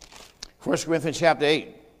 1 Corinthians chapter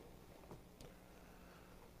 8.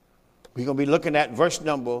 We're going to be looking at verse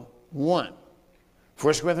number 1.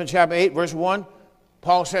 1 Corinthians chapter 8, verse 1.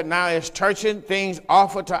 Paul said, now as touching things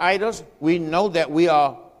offered to idols, we know that we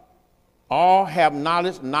are all have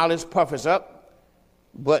knowledge. Knowledge puffers up,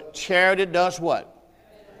 but charity does what?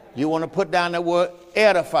 You want to put down that word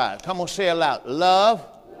edifies. Come on, say it loud. Love.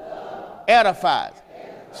 Edifies.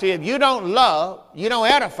 See, if you don't love, you don't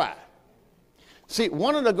edify. See,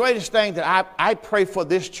 one of the greatest things that I pray for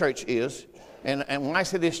this church is, and when I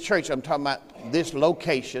say this church, I'm talking about this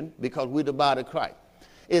location because we're the body of Christ,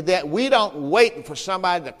 is that we don't wait for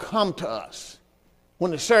somebody to come to us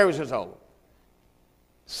when the service is over.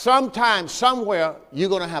 Sometime, somewhere, you're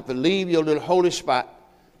going to have to leave your little holy spot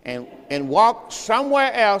and walk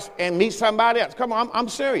somewhere else and meet somebody else. Come on, I'm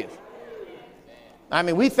serious. I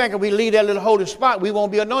mean, we think if we leave that little holy spot, we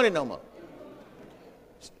won't be anointed no more.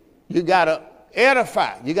 You got to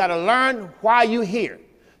edify. You got to learn why you're here.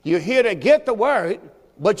 You're here to get the word,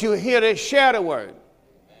 but you're here to share the word.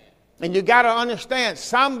 And you got to understand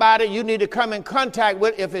somebody you need to come in contact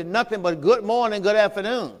with if it's nothing but good morning, good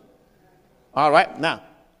afternoon. All right. Now,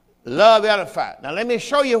 love edify. Now, let me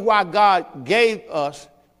show you why God gave us.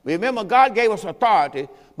 Remember, God gave us authority,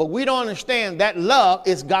 but we don't understand that love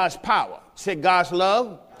is God's power. Say God's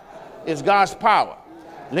love is God's power.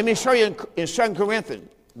 Let me show you in 2 Corinthians.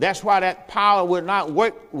 That's why that power will not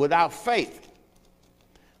work without faith.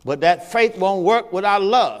 But that faith won't work without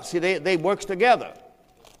love. See, they work together.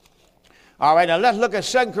 All right, now let's look at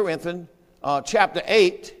 2 Corinthians chapter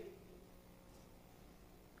 8.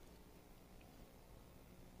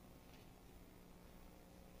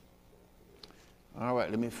 All right,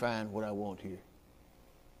 let me find what I want here.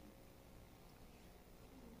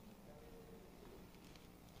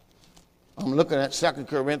 I'm looking at 2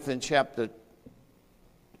 Corinthians chapter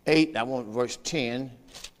 8. I want verse 10.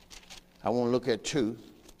 I want to look at 2.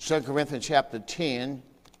 2 Corinthians chapter 10.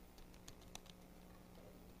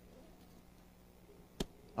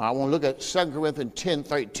 I want to look at 2 Corinthians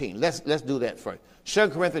 10:13. Let's do that first. 2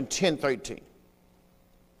 Corinthians 10:13.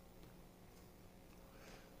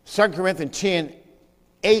 2 Corinthians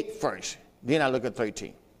 10:8 first. Then I look at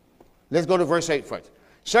 13. Let's go to verse 8 first.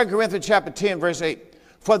 2 Corinthians chapter 10, verse 8.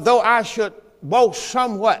 For though I should boast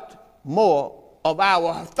somewhat more of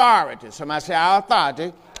our authority. Somebody say our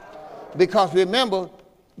authority. Because remember,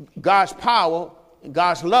 God's power,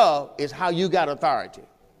 God's love is how you got authority.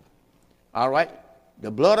 All right?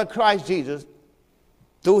 The blood of Christ Jesus,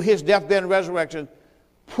 through his death, burial, and resurrection,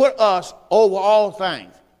 put us over all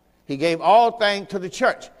things. He gave all things to the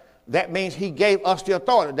church. That means he gave us the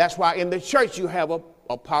authority. That's why in the church you have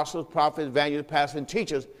apostles, prophets, evangelists, pastors, and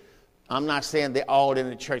teachers. I'm not saying they're all in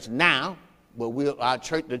the church now, but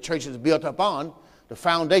the church is built upon the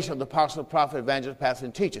foundation of the apostles, prophets, evangelists, pastors,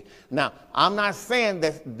 and teachers. Now, I'm not saying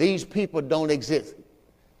that these people don't exist,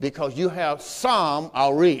 because you have some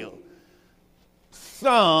are real.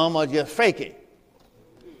 Some are just faking.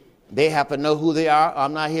 They have to know who they are.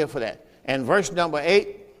 I'm not here for that. And verse number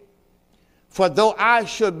 8, for though I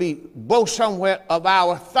should be boast somewhere of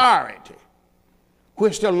our authority,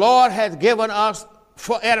 which the Lord has given us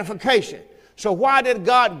for edification. So why did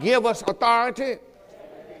God give us authority?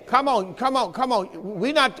 Come on.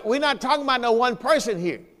 We're not talking about no one person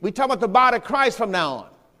here. We're talking about the body of Christ from now on.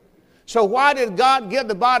 So why did God give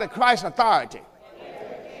the body of Christ authority?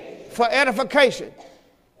 For edification.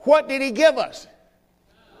 What did he give us?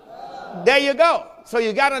 Love. There you go. So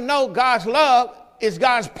you got to know God's love is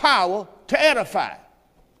God's power to edify.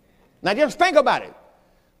 Now just think about it.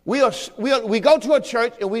 We go to a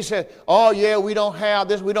church and we say, oh yeah, we don't have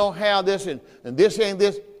this, and this ain't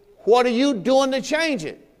this. What are you doing to change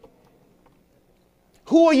it?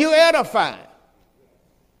 Who are you edifying?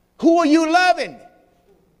 Who are you loving?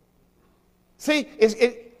 See,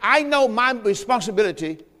 I know my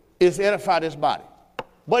responsibility is to edify this body.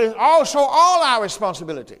 But it's also all our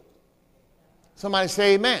responsibility. Somebody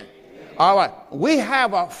say amen. All right. We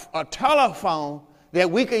have a telephone that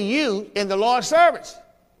we can use in the Lord's service.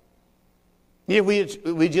 If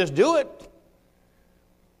we just do it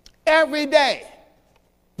every day.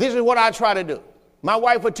 This is what I try to do. My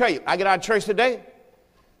wife will tell you, I get out of church today,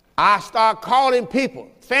 I start calling people,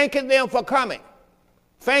 thanking them for coming,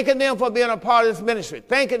 thanking them for being a part of this ministry,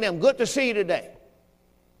 thanking them, good to see you today.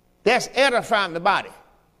 That's edifying the body.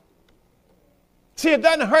 See, it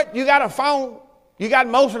doesn't hurt. You got a phone. You got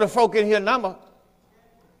most of the folk in here number.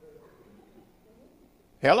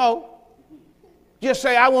 Hello? Just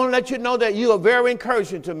say, I want to let you know that you are very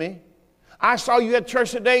encouraging to me. I saw you at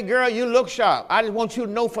church today, girl. You look sharp. I just want you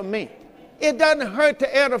to know from me. It doesn't hurt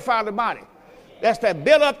to edify the body. That's to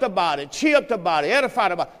build up the body, cheer up the body, edify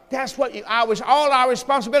the body. That's what all our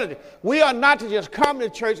responsibility. We are not to just come to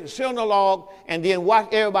church and sit on the log and then watch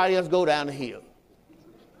everybody else go down the hill.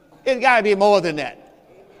 It's got to be more than that.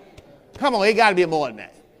 Come on, it got to be more than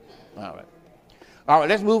that. All right. All right,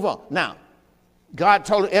 let's move on. Now, God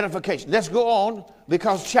told us edification. Let's go on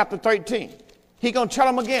because chapter 13. He's going to tell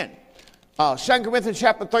them again. 2 Corinthians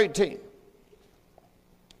chapter 13.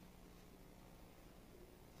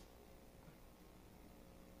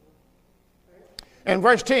 And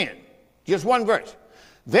verse 10. Just one verse.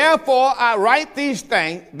 Therefore, I write these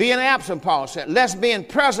things, being absent, Paul said, lest being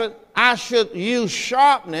present, I should use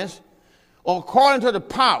sharpness or according to the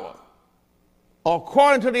power or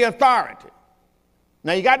according to the authority.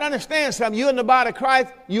 Now, you got to understand something. You in the body of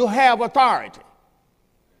Christ, you have authority.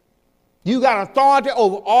 You got authority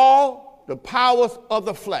over all the powers of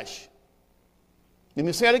the flesh. Let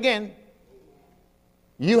me say it again.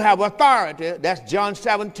 You have authority. That's John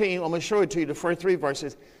 17. I'm going to show it to you, the first 3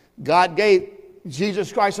 verses. God gave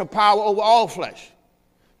Jesus Christ a power over all flesh.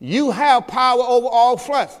 You have power over all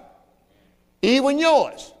flesh, even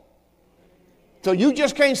yours. So you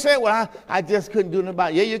just can't say, well, I just couldn't do nothing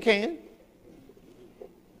about it. Yeah, you can.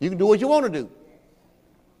 You can do what you want to do.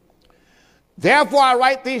 Therefore, I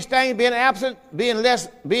write these things, being absent,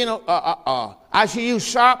 I shall use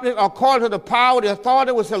sharpness according to the power, the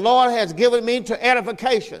authority which the Lord has given me to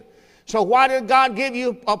edification. So why did God give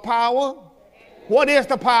you a power? What is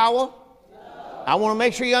the power? Love. I want to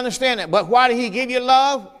make sure you understand that. But why did he give you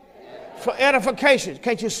love? For edification.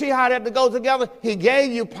 Can't you see how that goes together? He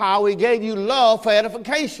gave you power. He gave you love for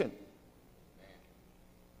edification.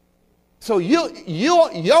 So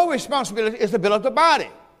your responsibility is to build up the body.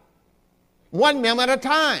 One member at a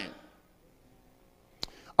time.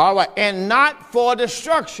 All right. And not for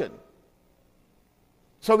destruction.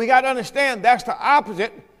 So we got to understand that's the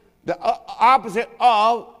opposite. The opposite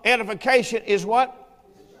of edification is what?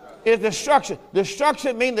 Is destruction.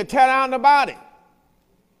 Destruction means to tear down the body.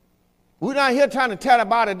 We're not here trying to tear the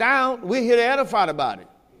body down. We're here to edify the body.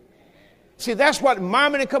 See, that's what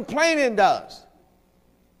murmuring and complaining does.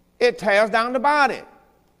 It tears down the body.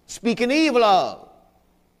 Speaking evil of.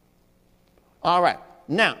 All right.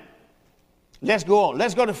 Now, let's go on.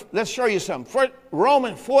 Let's show you something. First,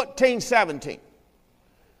 Romans 14:17.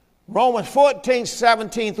 Romans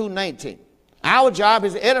 14:17 through 19. Our job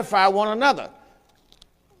is to edify one another.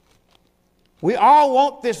 We all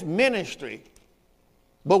want this ministry,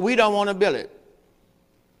 but we don't want to build it.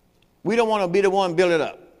 We don't want to be the one to build it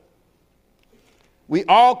up. We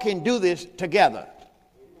all can do this together.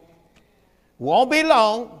 Won't be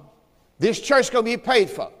long. This church is going to be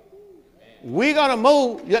paid for. We're going to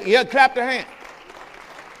move. You clap your hand.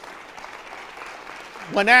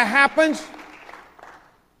 When that happens,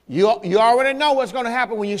 you already know what's going to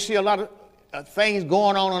happen when you see a lot of things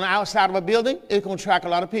going on the outside of a building. It's going to attract a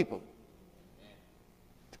lot of people.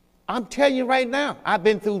 I'm telling you right now, I've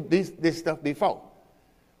been through this stuff before.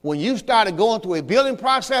 When you started going through a building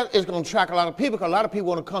process, it's going to attract a lot of people because a lot of people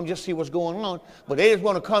want to come just see what's going on, but they just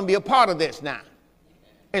want to come be a part of this now,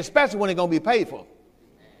 especially when it's going to be paid for.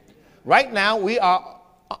 Right now, we are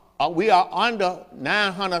under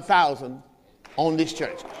 900,000 on this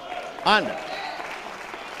church. Under.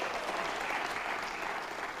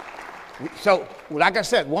 So, like I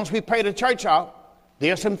said, once we pay the church off,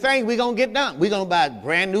 there's some things we're going to get done. We're going to buy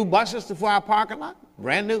brand new buses for our parking lot.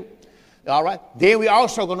 Brand new. All right. Then we're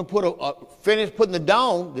also going to finish putting the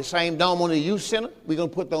dome, the same dome on the youth center. We're going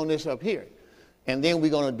to put on this up here. And then we're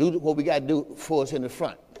going to do what we got to do for us in the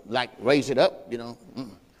front, like raise it up, you know.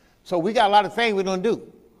 So we got a lot of things we're going to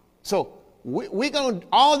do. So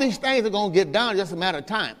all these things are going to get done in just a matter of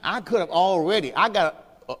time. I got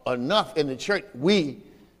enough in the church,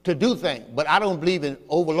 to do things, but I don't believe in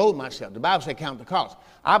overload myself. The Bible says count the cost.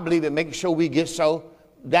 I believe in making sure we get so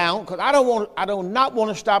down, because I do not want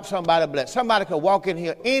to stop somebody blessed. Somebody could walk in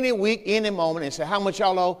here any week, any moment, and say, how much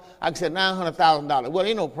y'all owe? I can say $900,000. Well,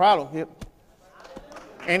 ain't no problem.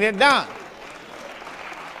 And it's done.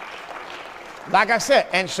 Like I said,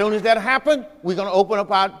 and as soon as that happens, we're going to open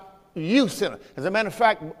up youth center. As a matter of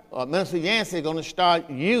fact, Minister Yancey is going to start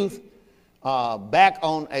youth back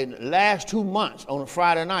on last 2 months on a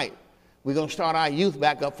Friday night. We're going to start our youth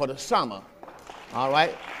back up for the summer. All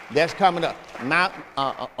right? That's coming up. Now,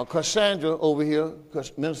 Cassandra over here,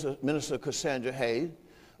 Minister Cassandra Hayes,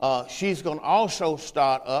 she's going to also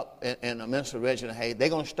start up, and Minister Regina Hayes, they're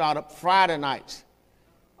going to start up Friday nights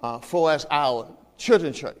for us, our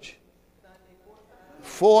children's church.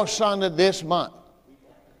 4 Sunday this month.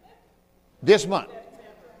 This month.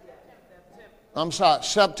 I'm sorry,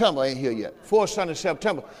 September ain't here yet. 4 Sunday,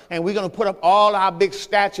 September. And we're going to put up all our big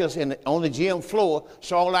statues on the gym floor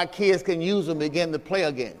so all our kids can use them and begin to play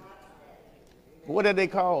again. What are they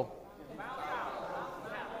called?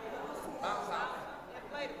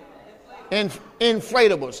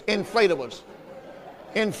 Inflatables.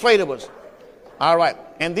 All right.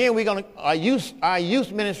 And then we're going to, our youth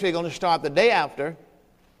ministry is going to start the day after.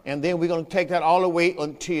 And then we're going to take that all the way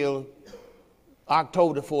until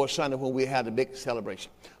October the 4th Sunday when we have the big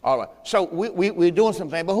celebration. All right. So we're doing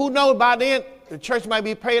something. But who knows, by then, the church might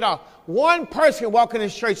be paid off. One person can walk in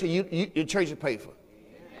this church and your church is paid for.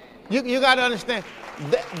 You got to understand,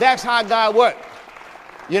 that's how God works.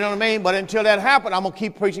 You know what I mean? But until that happens, I'm going to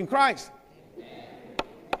keep preaching Christ.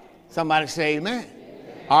 Somebody say amen.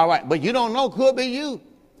 All right. But you don't know, could be you.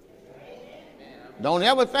 Don't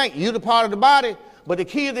ever think you're the part of the body. But the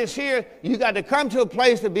key of this here, you got to come to a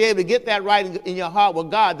place to be able to get that right in your heart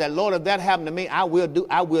with God, that, Lord, if that happened to me, I will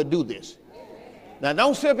do this. Now,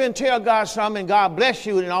 don't sit up and tell God something, and God bless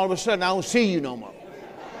you, and all of a sudden I don't see you no more.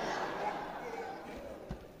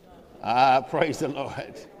 Praise the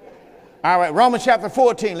Lord. All right, Romans chapter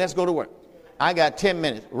 14, let's go to work. I got 10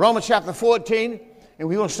 minutes. Romans chapter 14, and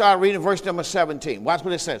we're going to start reading verse number 17. Watch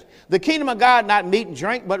what it says. The kingdom of God, not meat and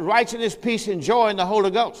drink, but righteousness, peace, and joy in the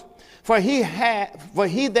Holy Ghost. For he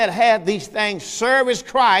that hath these things serves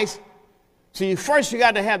Christ. So first you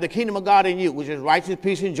got to have the kingdom of God in you, which is righteousness,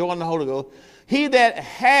 peace, and joy in the Holy Ghost. He that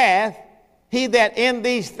in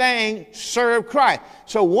these things serve Christ.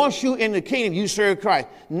 So once you in the kingdom, you serve Christ.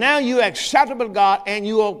 Now you acceptable to God and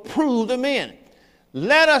you approve the men.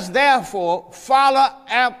 Let us therefore follow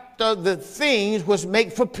after the things which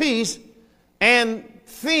make for peace, and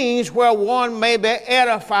things where one may be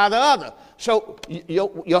edify the other. So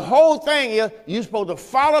your whole thing is you're supposed to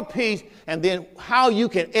follow peace, and then how you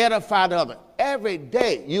can edify the other. Every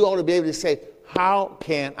day you ought to be able to say, how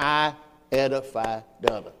can I edify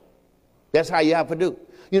the other? That's how you have to do.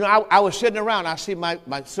 You know, I was sitting around. I see my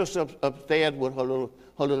sister upstairs with her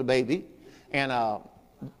little baby, and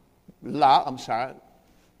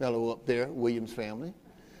fellow up there, Williams family,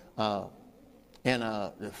 and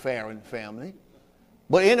the Farron family.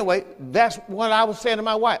 But anyway, that's what I was saying to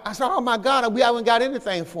my wife. I said, oh, my God, we haven't got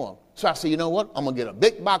anything for him. So I said, you know what? I'm going to get a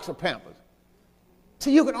big box of Pampers. So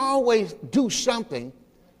you can always do something.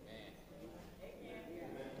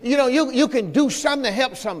 You know, you can do something to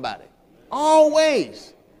help somebody.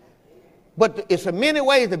 Always. But it's a many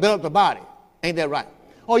ways to build up the body. Ain't that right?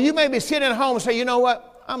 Or you may be sitting at home and say, you know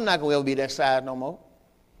what? I'm not going to ever be that size no more.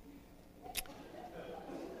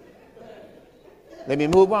 Let me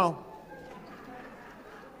move on.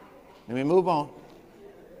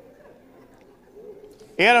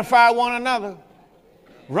 Edify one another.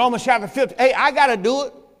 Romans chapter 15. Hey, I got to do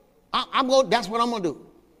it. That's what I'm going to do.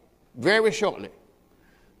 Very shortly.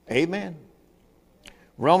 Amen.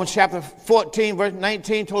 Romans chapter 14, verse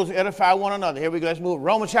 19 told us to edify one another. Here we go. Let's move.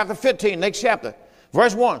 Romans chapter 15, next chapter.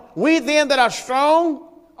 Verse 1. We then that are strong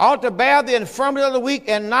ought to bear the infirmity of the weak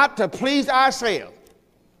and not to please ourselves.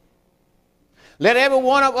 Let every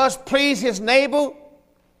one of us please his neighbor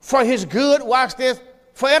for his good, watch this,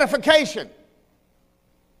 for edification.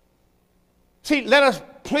 See, let us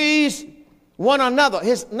please one another,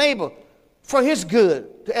 his neighbor, for his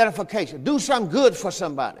good, to edification. Do something good for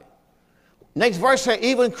somebody. Next verse says,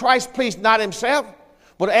 even Christ pleased not himself,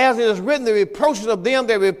 but as it is written, the reproaches of them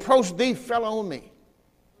that reproach thee fell on me.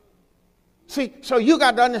 See, so you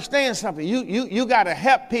got to understand something. You got to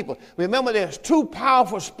help people. Remember, there's 2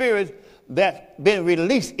 powerful spirits that been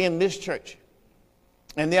released in this church.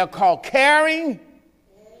 And they're called caring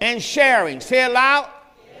and sharing. Say it loud.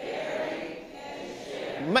 Caring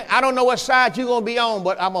and sharing. I don't know what side you're going to be on,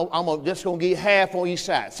 but I'm just going to give half on each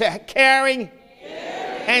side. Say caring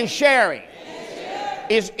and sharing.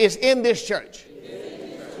 Is in this church.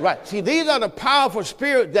 Right. See, these are the powerful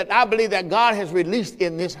spirits that I believe that God has released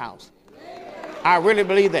in this house. I really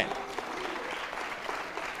believe that.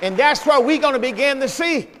 And that's what we're going to begin to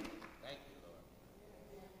see.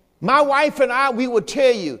 My wife and I, we would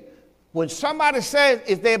tell you, when somebody says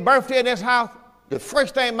it's their birthday in this house, the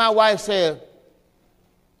first thing my wife says,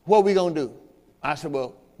 what are we going to do? I said,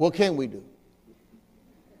 well, What can we do?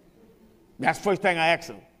 That's the first thing I asked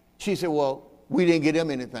her. She said, well, we didn't get them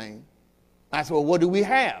anything. I said, well, what do we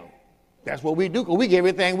have? That's what we do, because we give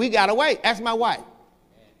everything we got away. That's my wife.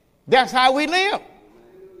 That's how we live.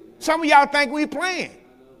 Some of y'all think we playing.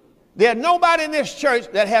 There's nobody in this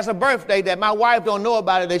church that has a birthday that my wife don't know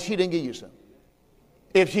about it that she didn't give you something.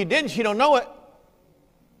 If she didn't, she don't know it.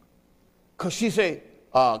 Because she say,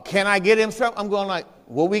 can I get him something? I'm going like,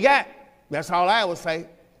 what we got? That's all I would say.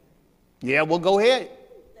 Yeah, well, go ahead.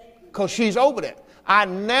 Because she's over that. I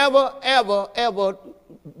never, ever, ever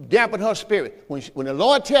dampen her spirit. When the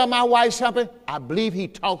Lord tells my wife something, I believe he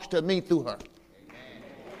talks to me through her.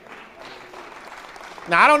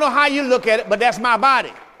 Now, I don't know how you look at it, but that's my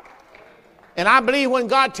body. And I believe when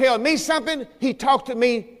God tells me something, he talks to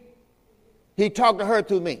me. He talked to her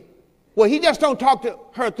through me. Well, he just don't talk to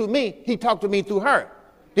her through me. He talked to me through her.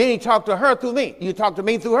 Then he talked to her through me. You talk to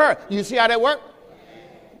me through her. You see how that works?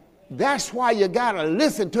 That's why you got to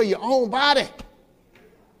listen to your own body.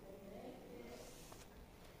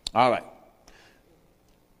 All right.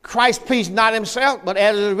 Christ pleased not himself, but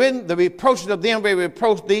as it is written, the reproaches of them will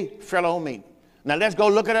reproach thee fell on me. Now let's go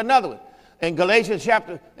look at another one. In Galatians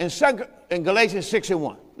 6:1.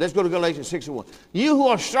 Let's go to Galatians 6:1. You who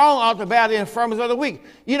are strong ought to bear the infirmities of the weak.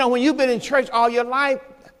 You know, when you've been in church all your life,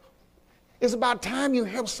 it's about time you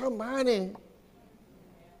help somebody.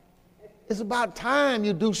 It's about time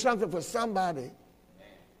you do something for somebody.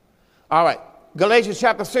 All right. Galatians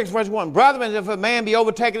chapter 6, verse 1. Brethren, if a man be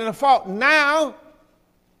overtaken in a fault, now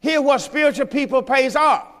hear what spiritual people pays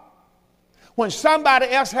off. When somebody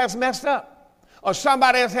else has messed up or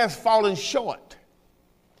somebody else has fallen short,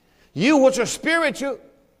 you which are spiritual,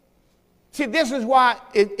 see, this is why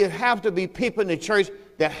it have to be people in the church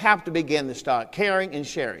that have to begin to start caring and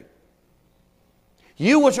sharing.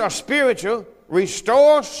 You which are spiritual,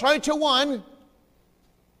 restore such a one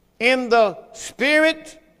in the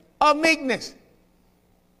spirit of meekness.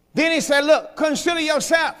 Then he said, look, consider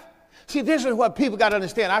yourself. See, this is what people got to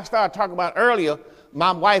understand. I started talking about earlier,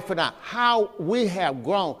 my wife and I, how we have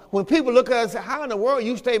grown. When people look at us and say, how in the world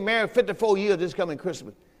you stay married 54 years this coming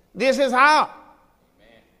Christmas? This is how.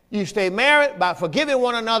 You stay married by forgiving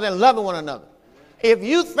one another and loving one another. If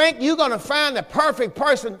you think you're going to find the perfect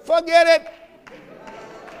person, forget it.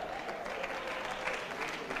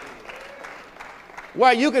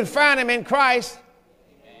 Well, you can find him in Christ.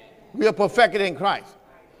 We are perfected in Christ.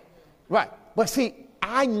 Right. But see,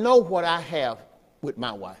 I know what I have with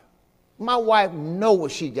my wife. My wife knows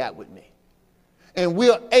what she got with me. And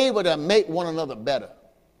we're able to make one another better.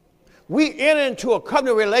 We enter into a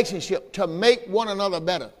covenant relationship to make one another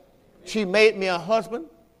better. She made me a husband.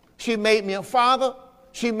 She made me a father.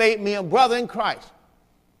 She made me a brother in Christ.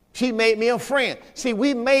 She made me a friend. See,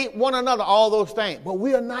 we made one another all those things, but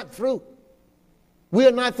we are not through. We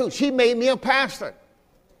are not through. She made me a pastor.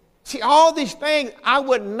 See, all these things I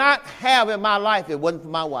would not have in my life if it wasn't for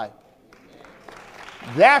my wife.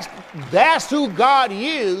 That's who God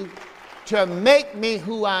used to make me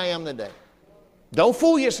who I am today. Don't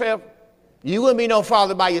fool yourself. You wouldn't be no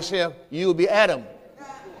father by yourself. You would be Adam.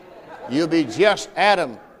 You'll be just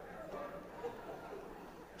Adam.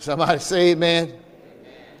 Somebody say amen.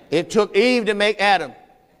 It took Eve to make Adam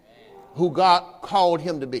who God called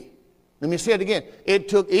him to be. Let me say it again. It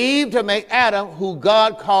took Eve to make Adam who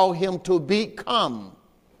God called him to become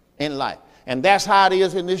in life. And that's how it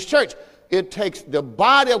is in this church. It takes the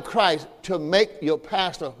body of Christ to make your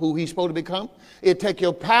pastor who he's supposed to become. It takes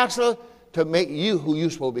your pastor to make you who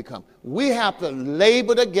you're supposed to become. We have to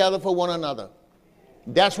labor together for one another.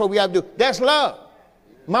 That's what we have to do. That's love.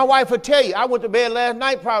 My wife will tell you, I went to bed last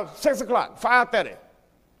night probably 6 o'clock, 5:30.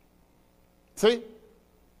 See?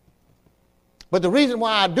 But the reason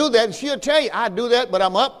why I do that, she'll tell you, I do that, but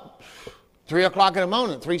I'm up 3 o'clock in the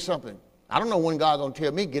morning, 3 something. I don't know when God's going to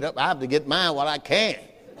tell me get up. I have to get mine while I can.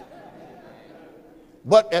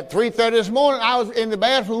 But at 3:30 this morning, I was in the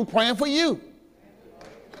bathroom praying for you.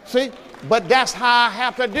 See? But that's how I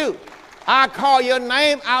have to do. I call your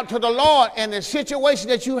name out to the Lord and the situation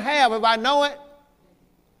that you have, if I know it,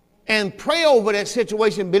 and pray over that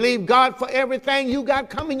situation. Believe God for everything you got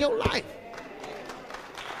coming in your life.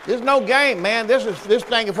 There's no game, man. This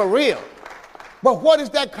thing is for real. But what is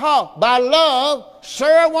that called? By love,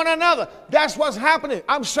 serve one another. That's what's happening.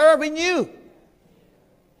 I'm serving you.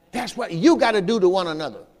 That's what you got to do to one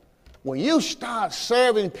another. When you start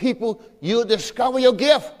serving people, you'll discover your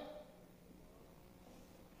gift.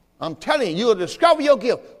 I'm telling you, you'll discover your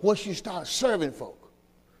gift once you start serving folk.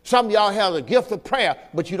 Some of y'all have the gift of prayer,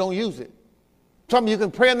 but you don't use it. Some of you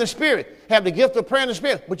can pray in the Spirit, have the gift of prayer in the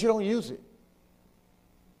Spirit, but you don't use it.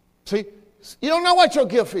 See, you don't know what your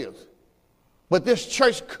gift is. But this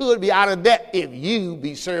church could be out of debt if you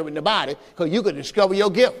be serving the body, because you could discover your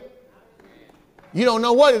gift. You don't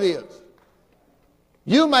know what it is.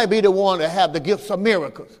 You might be the one that have the gifts of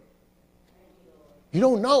miracles. You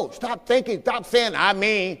don't know. Stop thinking. Stop saying, I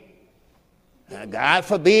mean, God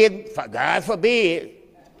forbid. God forbid.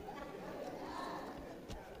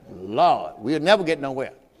 Lord, we'll never get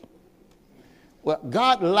nowhere. Well,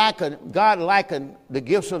 God likened the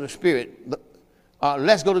gifts of the Spirit.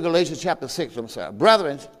 Let's go to Galatians chapter 6. I'm sorry.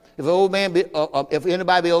 Brethren, if old man be, if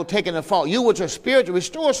anybody be overtaken in fault, you which are spiritual,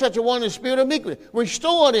 restore such a one in the spirit of meekness.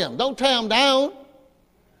 Restore them. Don't tear them down.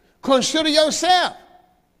 Consider yourself.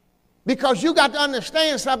 Because you got to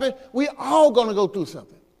understand something. We all going to go through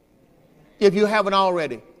something. If you haven't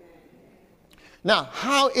already. Now,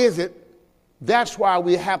 how is it? That's why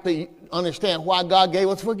we have to understand why God gave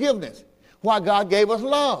us forgiveness. Why God gave us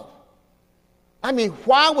love. I mean,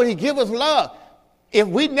 why would he give us love? If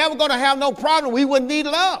we never going to have no problem, we wouldn't need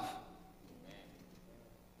love.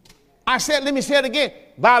 Let me say it again.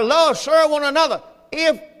 By love, serve one another.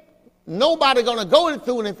 If nobody going to go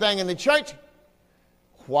through anything in the church,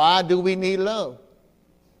 why do we need love?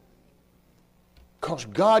 Because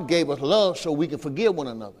God gave us love so we can forgive one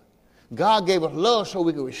another. God gave us love so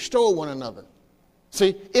we can restore one another.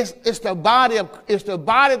 See, it's the body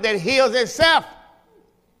that heals itself.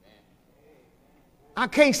 I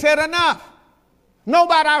can't say it enough.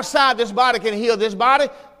 Nobody outside this body can heal this body.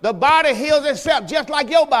 The body heals itself just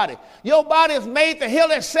like your body. Your body is made to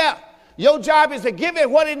heal itself. Your job is to give it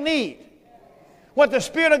what it needs. What the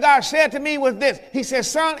Spirit of God said to me was this. He said,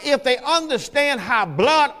 son, if they understand how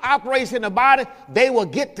blood operates in the body, they will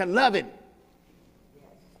get to love it.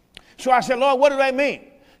 So I said, Lord, what does that mean?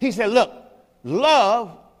 He said, look,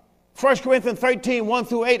 love, 1 Corinthians 13, 1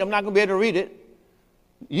 through 8, I'm not going to be able to read it.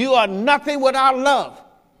 You are nothing without love.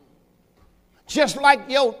 Just like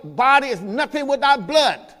your body is nothing without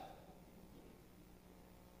blood.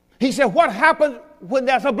 He said, what happens when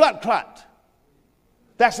there's a blood clot?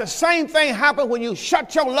 That's the same thing happens when you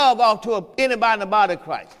shut your love off to anybody in the body of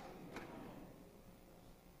Christ.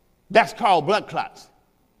 That's called blood clots.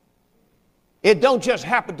 It don't just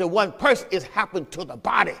happen to one person, it's happened to the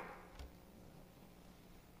body.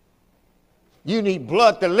 You need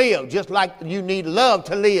blood to live, just like you need love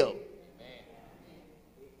to live.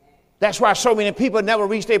 That's why so many people never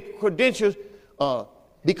reach their credentials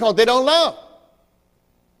because they don't love.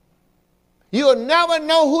 You'll never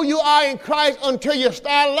know who you are in Christ until you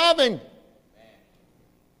start loving.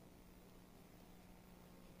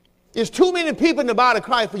 There's too many people in the body of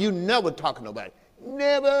Christ for you never talk to nobody.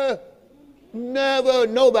 Never,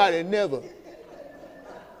 nobody, never.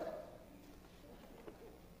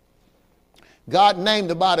 God named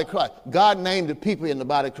the body of Christ. God named the people in the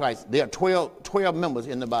body of Christ. There are 12 members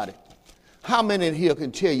in the body. How many in here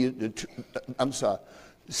can tell you,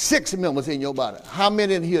 6 members in your body? How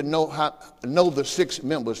many in here know the 6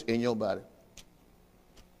 members in your body?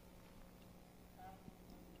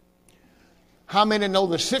 How many know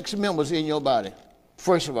the 6 members in your body?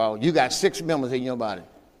 First of all, you got 6 members in your body.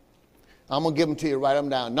 I'm going to give them to you, write them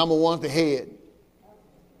down. Number 1 is the head.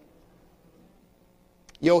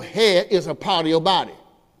 Your head is a part of your body.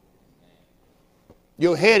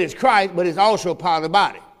 Your head is Christ, but it's also a part of the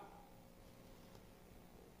body.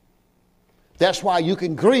 That's why you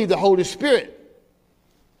can grieve the Holy Spirit.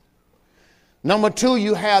 Number 2,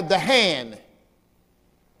 you have the hand.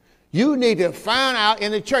 You need to find out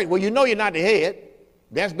in the church. Well, you know you're not the head.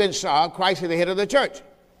 That's been solved. Christ is the head of the church.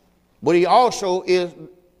 But he also is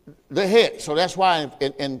the head. So that's why,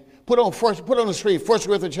 and put on the screen 1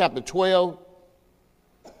 Corinthians chapter 12.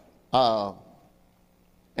 And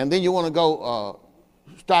then you want to go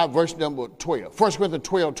start verse number 12. 1 Corinthians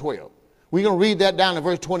 12, 12. We're going to read that down to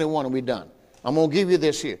verse 21 and we're done. I'm going to give you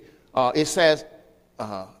this here. It says,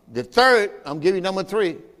 the third, I'm giving you number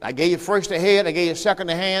 3. I gave you first the head, I gave you second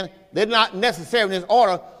the hand. They're not necessarily in this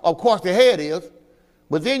order. Of course, the head is.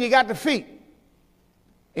 But then you got the feet.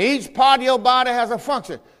 Each part of your body has a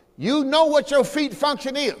function. You know what your feet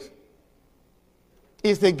function is.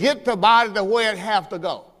 It's to get the body to where it has to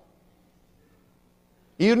go.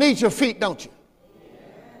 You need your feet, don't you?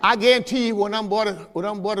 I guarantee you when them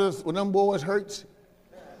boys hurts,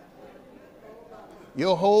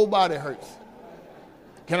 your whole body hurts.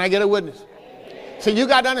 Can I get a witness? So you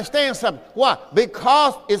got to understand something. Why?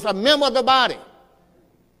 Because it's a member of the body.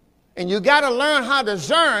 And you got to learn how to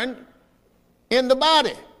discern in the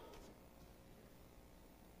body.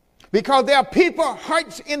 Because there are people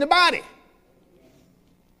hurts in the body.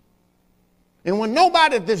 And when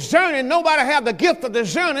nobody's discerning, nobody have the gift of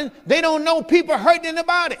discerning, they don't know people hurting in the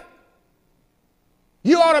body.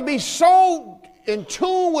 You ought to be so in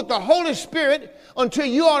tune with the Holy Spirit until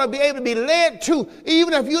you ought to be able to be led to,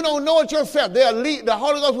 even if you don't know it yourself, the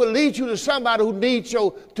Holy Ghost will lead you to somebody who needs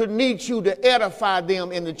you to edify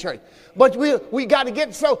them in the church. But we got to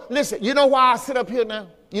get, so listen, you know why I sit up here now?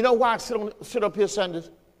 You know why I sit up here Sundays?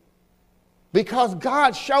 Because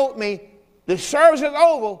God showed me the service is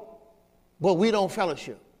over, but we don't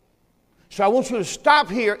fellowship. So I want you to stop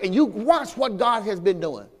here and you watch what God has been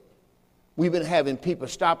doing. We've been having people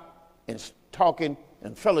stop and talking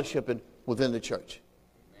and fellowshipping within the church.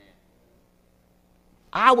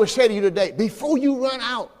 I would say to you today, before you run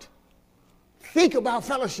out, think about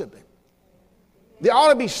fellowshipping. There ought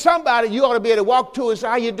to be somebody you ought to be able to walk to and say,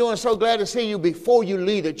 how you doing? So glad to see you, before you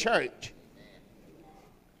leave the church.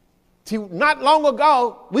 See, not long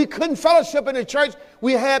ago, we couldn't fellowship in the church.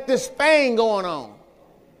 We had this thing going on.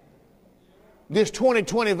 This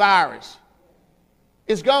 2020 virus.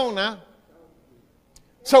 It's gone now.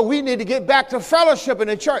 So we need to get back to fellowship in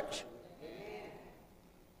the church.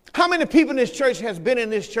 How many people in this church has been in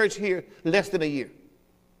this church here less than a year?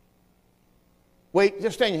 Wait,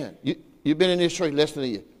 just stand your hand. You've been in this church less than a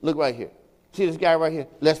year. Look right here. See this guy right here?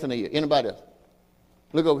 Less than a year. Anybody else?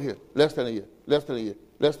 Look over here. Less than a year. Less than a year.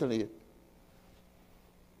 Less than a year.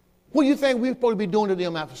 What do you think we're supposed to be doing to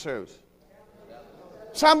them after service?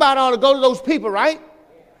 Somebody ought to go to those people, right?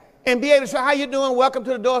 And be able to say, how you doing? Welcome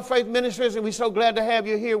to the Door of Faith Ministries, and we're so glad to have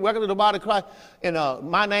you here. Welcome to the body of Christ. And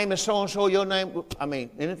my name is so-and-so, your name. I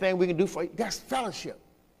mean, anything we can do for you, that's fellowship.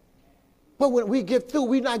 But when we get through,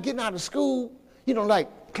 we're not getting out of school. You know,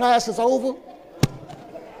 like class is over.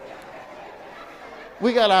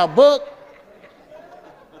 We got our book.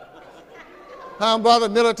 Brother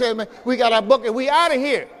military man. We got our book, and we out of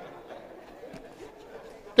here.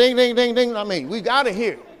 Ding, ding, ding, ding. I mean, we out of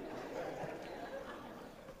here.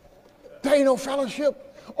 There ain't no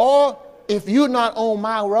fellowship. Or if you're not on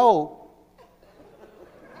my road,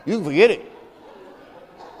 you can forget it.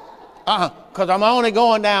 Because I'm only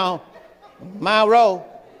going down my road.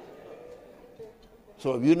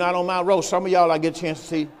 So if you're not on my road, some of y'all I get a chance to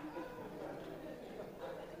see.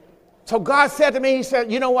 So God said to me, he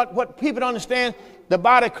said, you know what people don't understand? The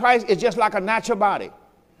body of Christ is just like a natural body.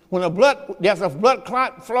 When there's a blood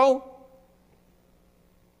clot flow,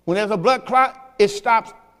 when there's a blood clot, it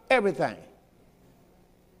stops everything.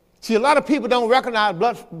 See, a lot of people don't recognize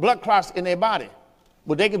blood clots in their body,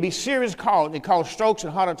 but they can be serious cause. They cause strokes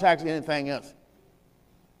and heart attacks and anything else.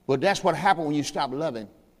 But that's what happens when you stop loving.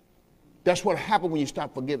 That's what happens when you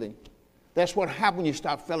stop forgiving. That's what happens when you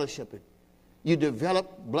stop fellowshipping. You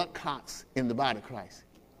develop blood clots in the body of Christ.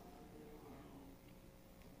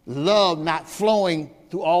 Love not flowing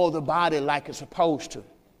through all the body like it's supposed to.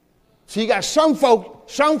 So you got some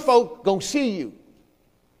folk gonna see you.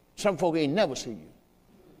 Some folk ain't never see you.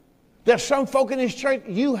 There's some folk in this church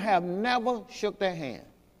you have never shook their hand.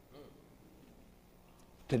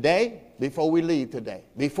 Today, before we leave today,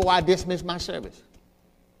 before I dismiss my service,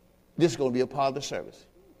 this is going to be a part of the service.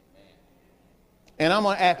 And I'm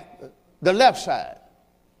going to ask the left side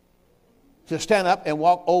to stand up and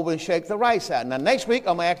walk over and shake the right side. Now, next week,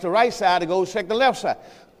 I'm going to ask the right side to go shake the left side.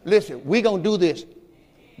 Listen, we're going to do this.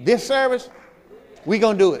 This service, we're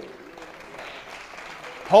going to do it.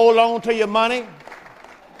 Hold on to your money.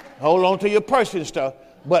 Hold on to your purse and stuff.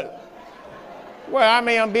 But, well, I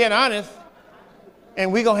mean, I'm being honest.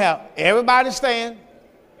 And we're going to have everybody stand.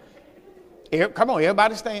 Come on,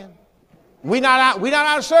 everybody stand. We're not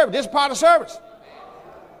out of service. This is part of service.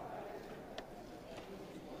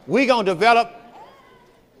 We're going to develop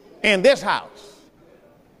in this house.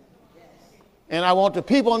 And I want the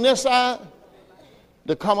people on this side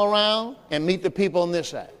to come around and meet the people on this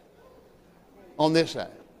side. On this side.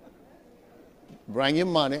 Bring your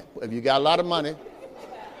money. If you got a lot of money,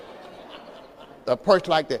 a purse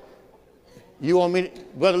like that. You want me,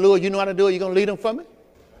 Brother Lewis, you know how to do it? You going to lead them for me?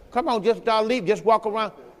 Come on, just don't leave. Just walk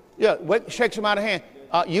around. Yeah, shake somebody's hand.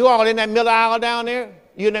 You all in that middle aisle down there?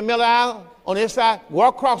 You in that middle aisle on this side?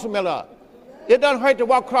 Walk across the middle aisle. It doesn't hurt to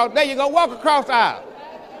walk across. There you go. Walk across the aisle.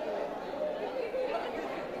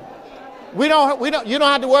 You don't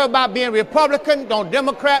have to worry about being Republican, don't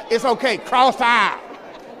Democrat. It's okay. Cross the aisle.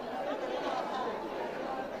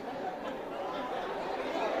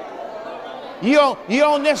 You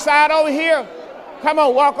on this side over here? Come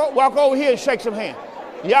on, walk over here and shake some hands.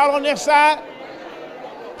 Y'all on this side?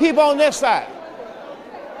 People on this side.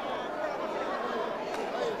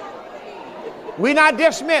 We're not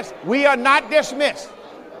dismissed. We are not dismissed.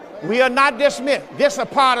 We are not dismissed. This is a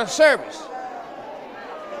part of service.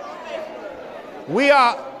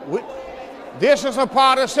 This is a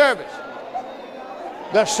part of service.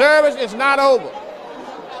 The service is not over.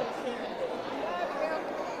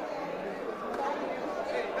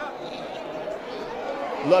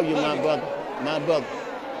 Love you, my brother. My brother.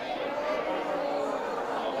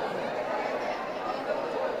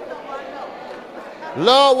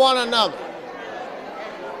 Love one another.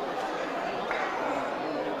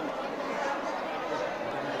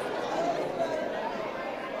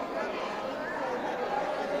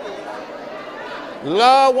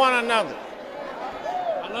 Love one another.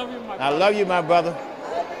 I love you, my brother. I love you, my brother.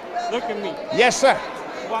 Look at me. Yes, sir.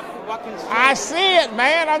 Walking straight. I see it,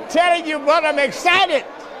 man. I'm telling you, brother, I'm excited.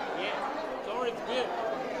 Yeah, so it's good.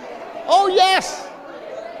 Oh, yes.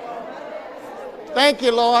 Thank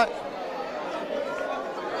you, Lord.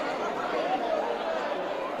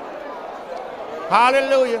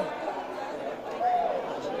 Hallelujah.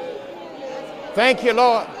 Thank you,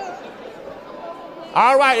 Lord.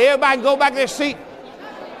 All right, everybody go back to their seat.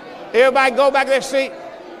 Everybody go back to their seat.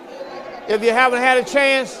 If you haven't had a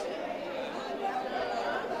chance.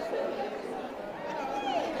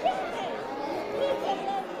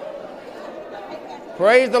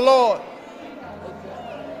 Praise the Lord.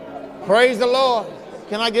 Praise the Lord.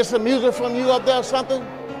 Can I get some music from you up there or something?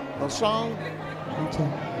 A song?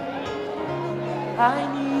 I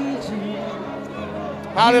need you.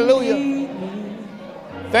 Hallelujah. You need me.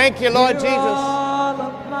 Thank you, Lord We're Jesus. all a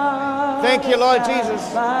part Thank you, Lord of Jesus.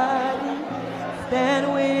 God's body.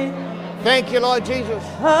 Stand with, Thank you, Lord Jesus.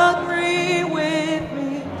 agree with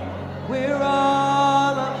me. We're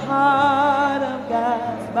all a part of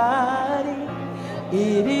God's body.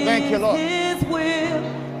 It is Thank you, Lord. His will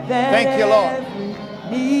that Thank you, Lord.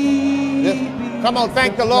 every need Yes. be Come on,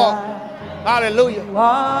 thank the Lord. supplied. Hallelujah. You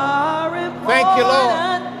are important Thank you, Lord.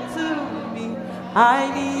 to me.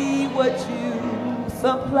 I need what you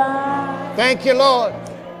supply. Thank you, Lord.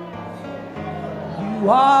 You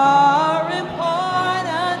are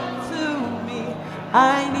important to me.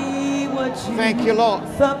 I need what you Thank you, Lord.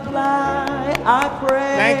 supply. I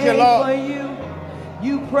pray Thank you, Lord. for you.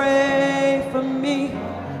 You pray for me.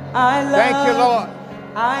 I love Thank you, Lord.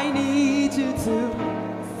 I need you to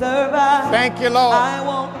survive. Thank you, Lord. I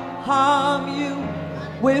won't harm you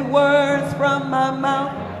with words from my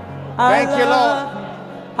mouth. Thank you, Lord.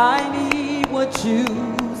 I need what you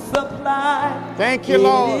supply. Thank you,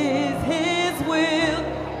 Lord. It is His will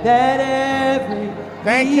that every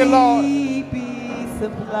Thank you, Lord. need be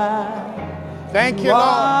supplied. Thank you, You Lord.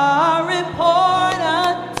 are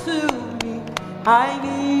important to me. I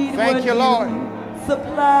need Thank what you, Lord.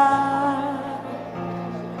 supply.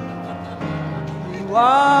 You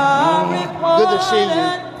are important Good to see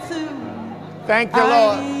you. to me. Thank you, I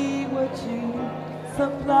Lord. need what you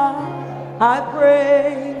supply. I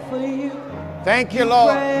pray for you. Thank you,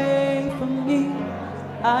 Lord. Pray for me.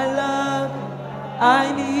 I love.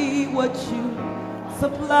 I need what you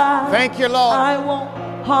supply. Thank you, Lord. I won't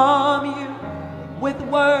harm you with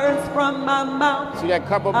words from my mouth. See that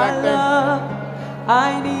couple I back there? love.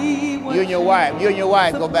 I need what You and your wife. You and your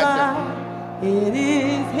wife. Go back there. supply. It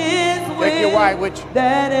is His will Take your wife with you.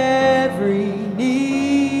 that every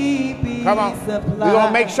need be Come on. supplied. We're going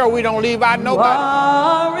to make sure we don't leave out You nobody.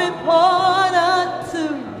 are important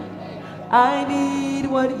to me. I need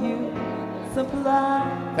what you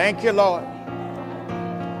supply. Thank you, Lord.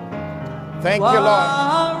 Thank You you, Lord.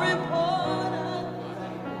 are important.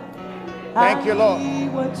 Thank you, Lord. I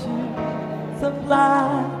need what you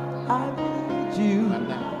supply. I need you.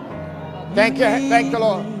 Thank you. need Thank you,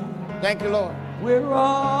 Lord. me. Thank you, Lord. We're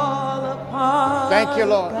all a part Thank you,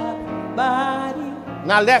 Lord. of God's body.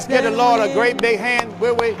 Now let's give the Lord a great big hand,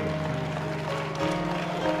 will we?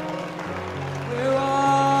 We're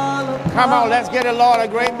all a Come on, part. let's give the Lord a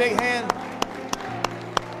great big hand.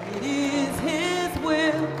 It is His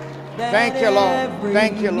will that Thank you, Lord. every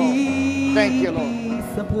Thank you, Lord. need Thank you, Lord. be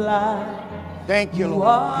supplied. Thank you, You Lord.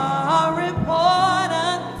 are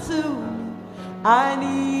important to me. I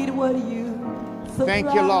need what you supply.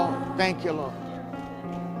 Thank you, Lord. Thank you, Lord.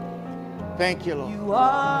 Thank you, Lord. You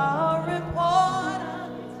are important.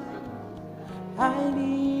 I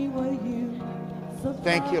need what you supply.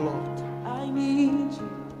 Thank you, Lord. I need you.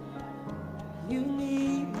 You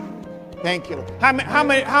need me. Thank you, Lord.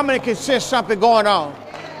 How many can sense something going on?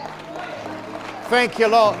 Thank you,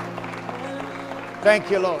 Lord. Thank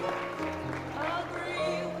you, Lord.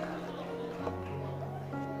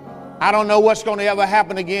 I don't know what's going to ever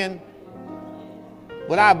happen again,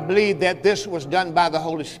 but I believe that this was done by the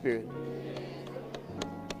Holy Spirit.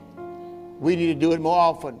 We need to do it more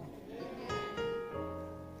often.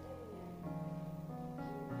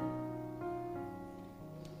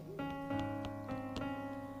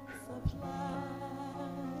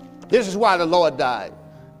 This is why the Lord died.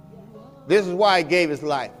 This is why He gave His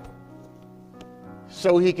life,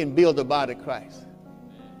 so He can build the body of Christ.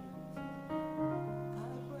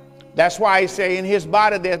 That's why he say in his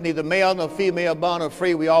body there's neither male nor female, bond or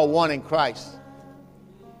free. We all one in Christ.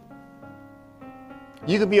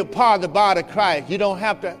 You can be a part of the body of Christ. You don't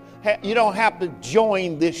have to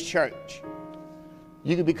join this church.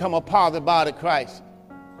 You can become a part of the body of Christ.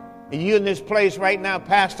 And you in this place right now,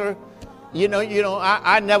 Pastor,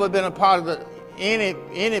 I never been a part of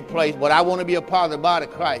any place, but I want to be a part of the body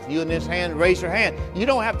of Christ. You in this hand, raise your hand. You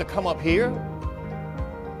don't have to come up here.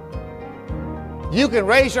 You can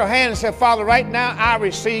raise your hand and say, Father, right now I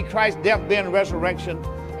receive Christ's death, burial, and resurrection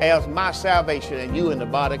as my salvation, and you in the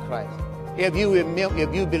body of Christ. If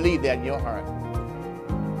you believe that in your heart.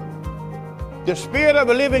 The Spirit of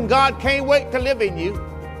the living God can't wait to live in you.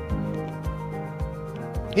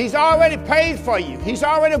 He's already paid for you. He's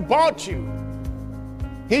already bought you.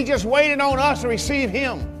 He's just waiting on us to receive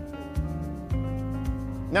him.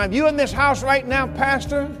 Now, if you're in this house right now,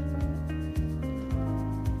 Pastor,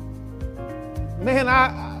 man,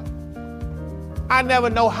 I never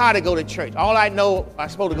know how to go to church. All I know, I'm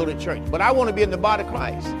supposed to go to church. But I want to be in the body of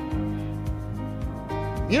Christ.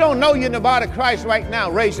 You don't know you're in the body of Christ right now,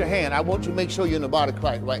 raise your hand. I want you to make sure you're in the body of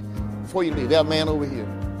Christ right before you leave. That man over here.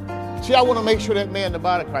 See, I want to make sure that man in the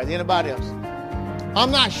body of Christ. Anybody else? I'm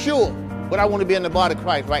not sure, but I want to be in the body of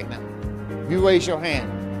Christ right now. You raise your hand.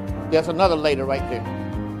 There's another lady right there.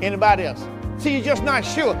 Anybody else? See, you're just not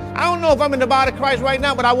sure. I don't know if I'm in the body of Christ right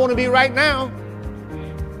now, but I want to be right now.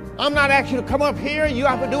 I'm not asking you to come up here. You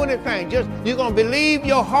have to do anything. Just you're going to believe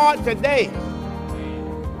your heart today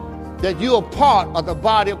that you are part of the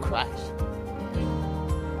body of Christ.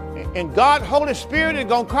 And God, Holy Spirit, is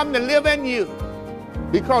going to come to live in you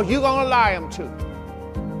because you're going to allow him to.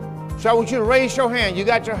 So I want you to raise your hand. You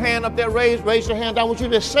got your hand up there raised. Raise your hand. I want you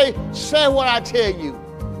to say what I tell you.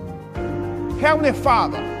 Heavenly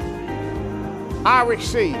Father, I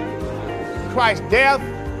receive Christ's death,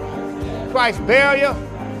 Christ's burial,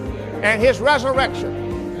 and his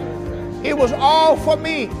resurrection. It was all for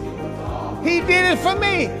me. He did it for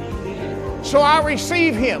me. So I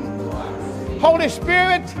receive him. Holy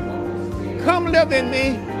Spirit, come live in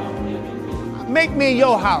me. Make me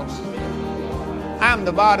your house. I'm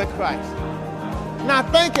the body of Christ. Now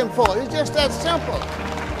thank him for it. It's just that simple.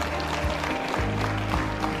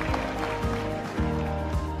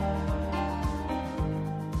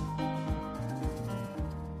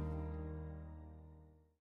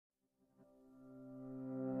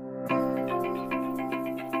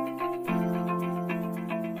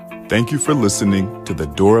 Thank you for listening to the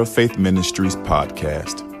Door of Faith Ministries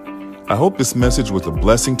podcast. I hope this message was a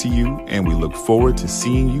blessing to you, and we look forward to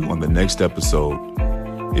seeing you on the next episode.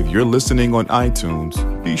 If you're listening on iTunes,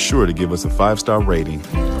 be sure to give us a 5-star rating.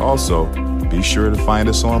 Also, be sure to find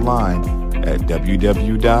us online at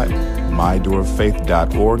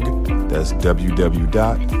www.mydooroffaith.org. That's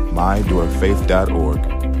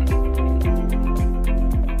www.mydooroffaith.org.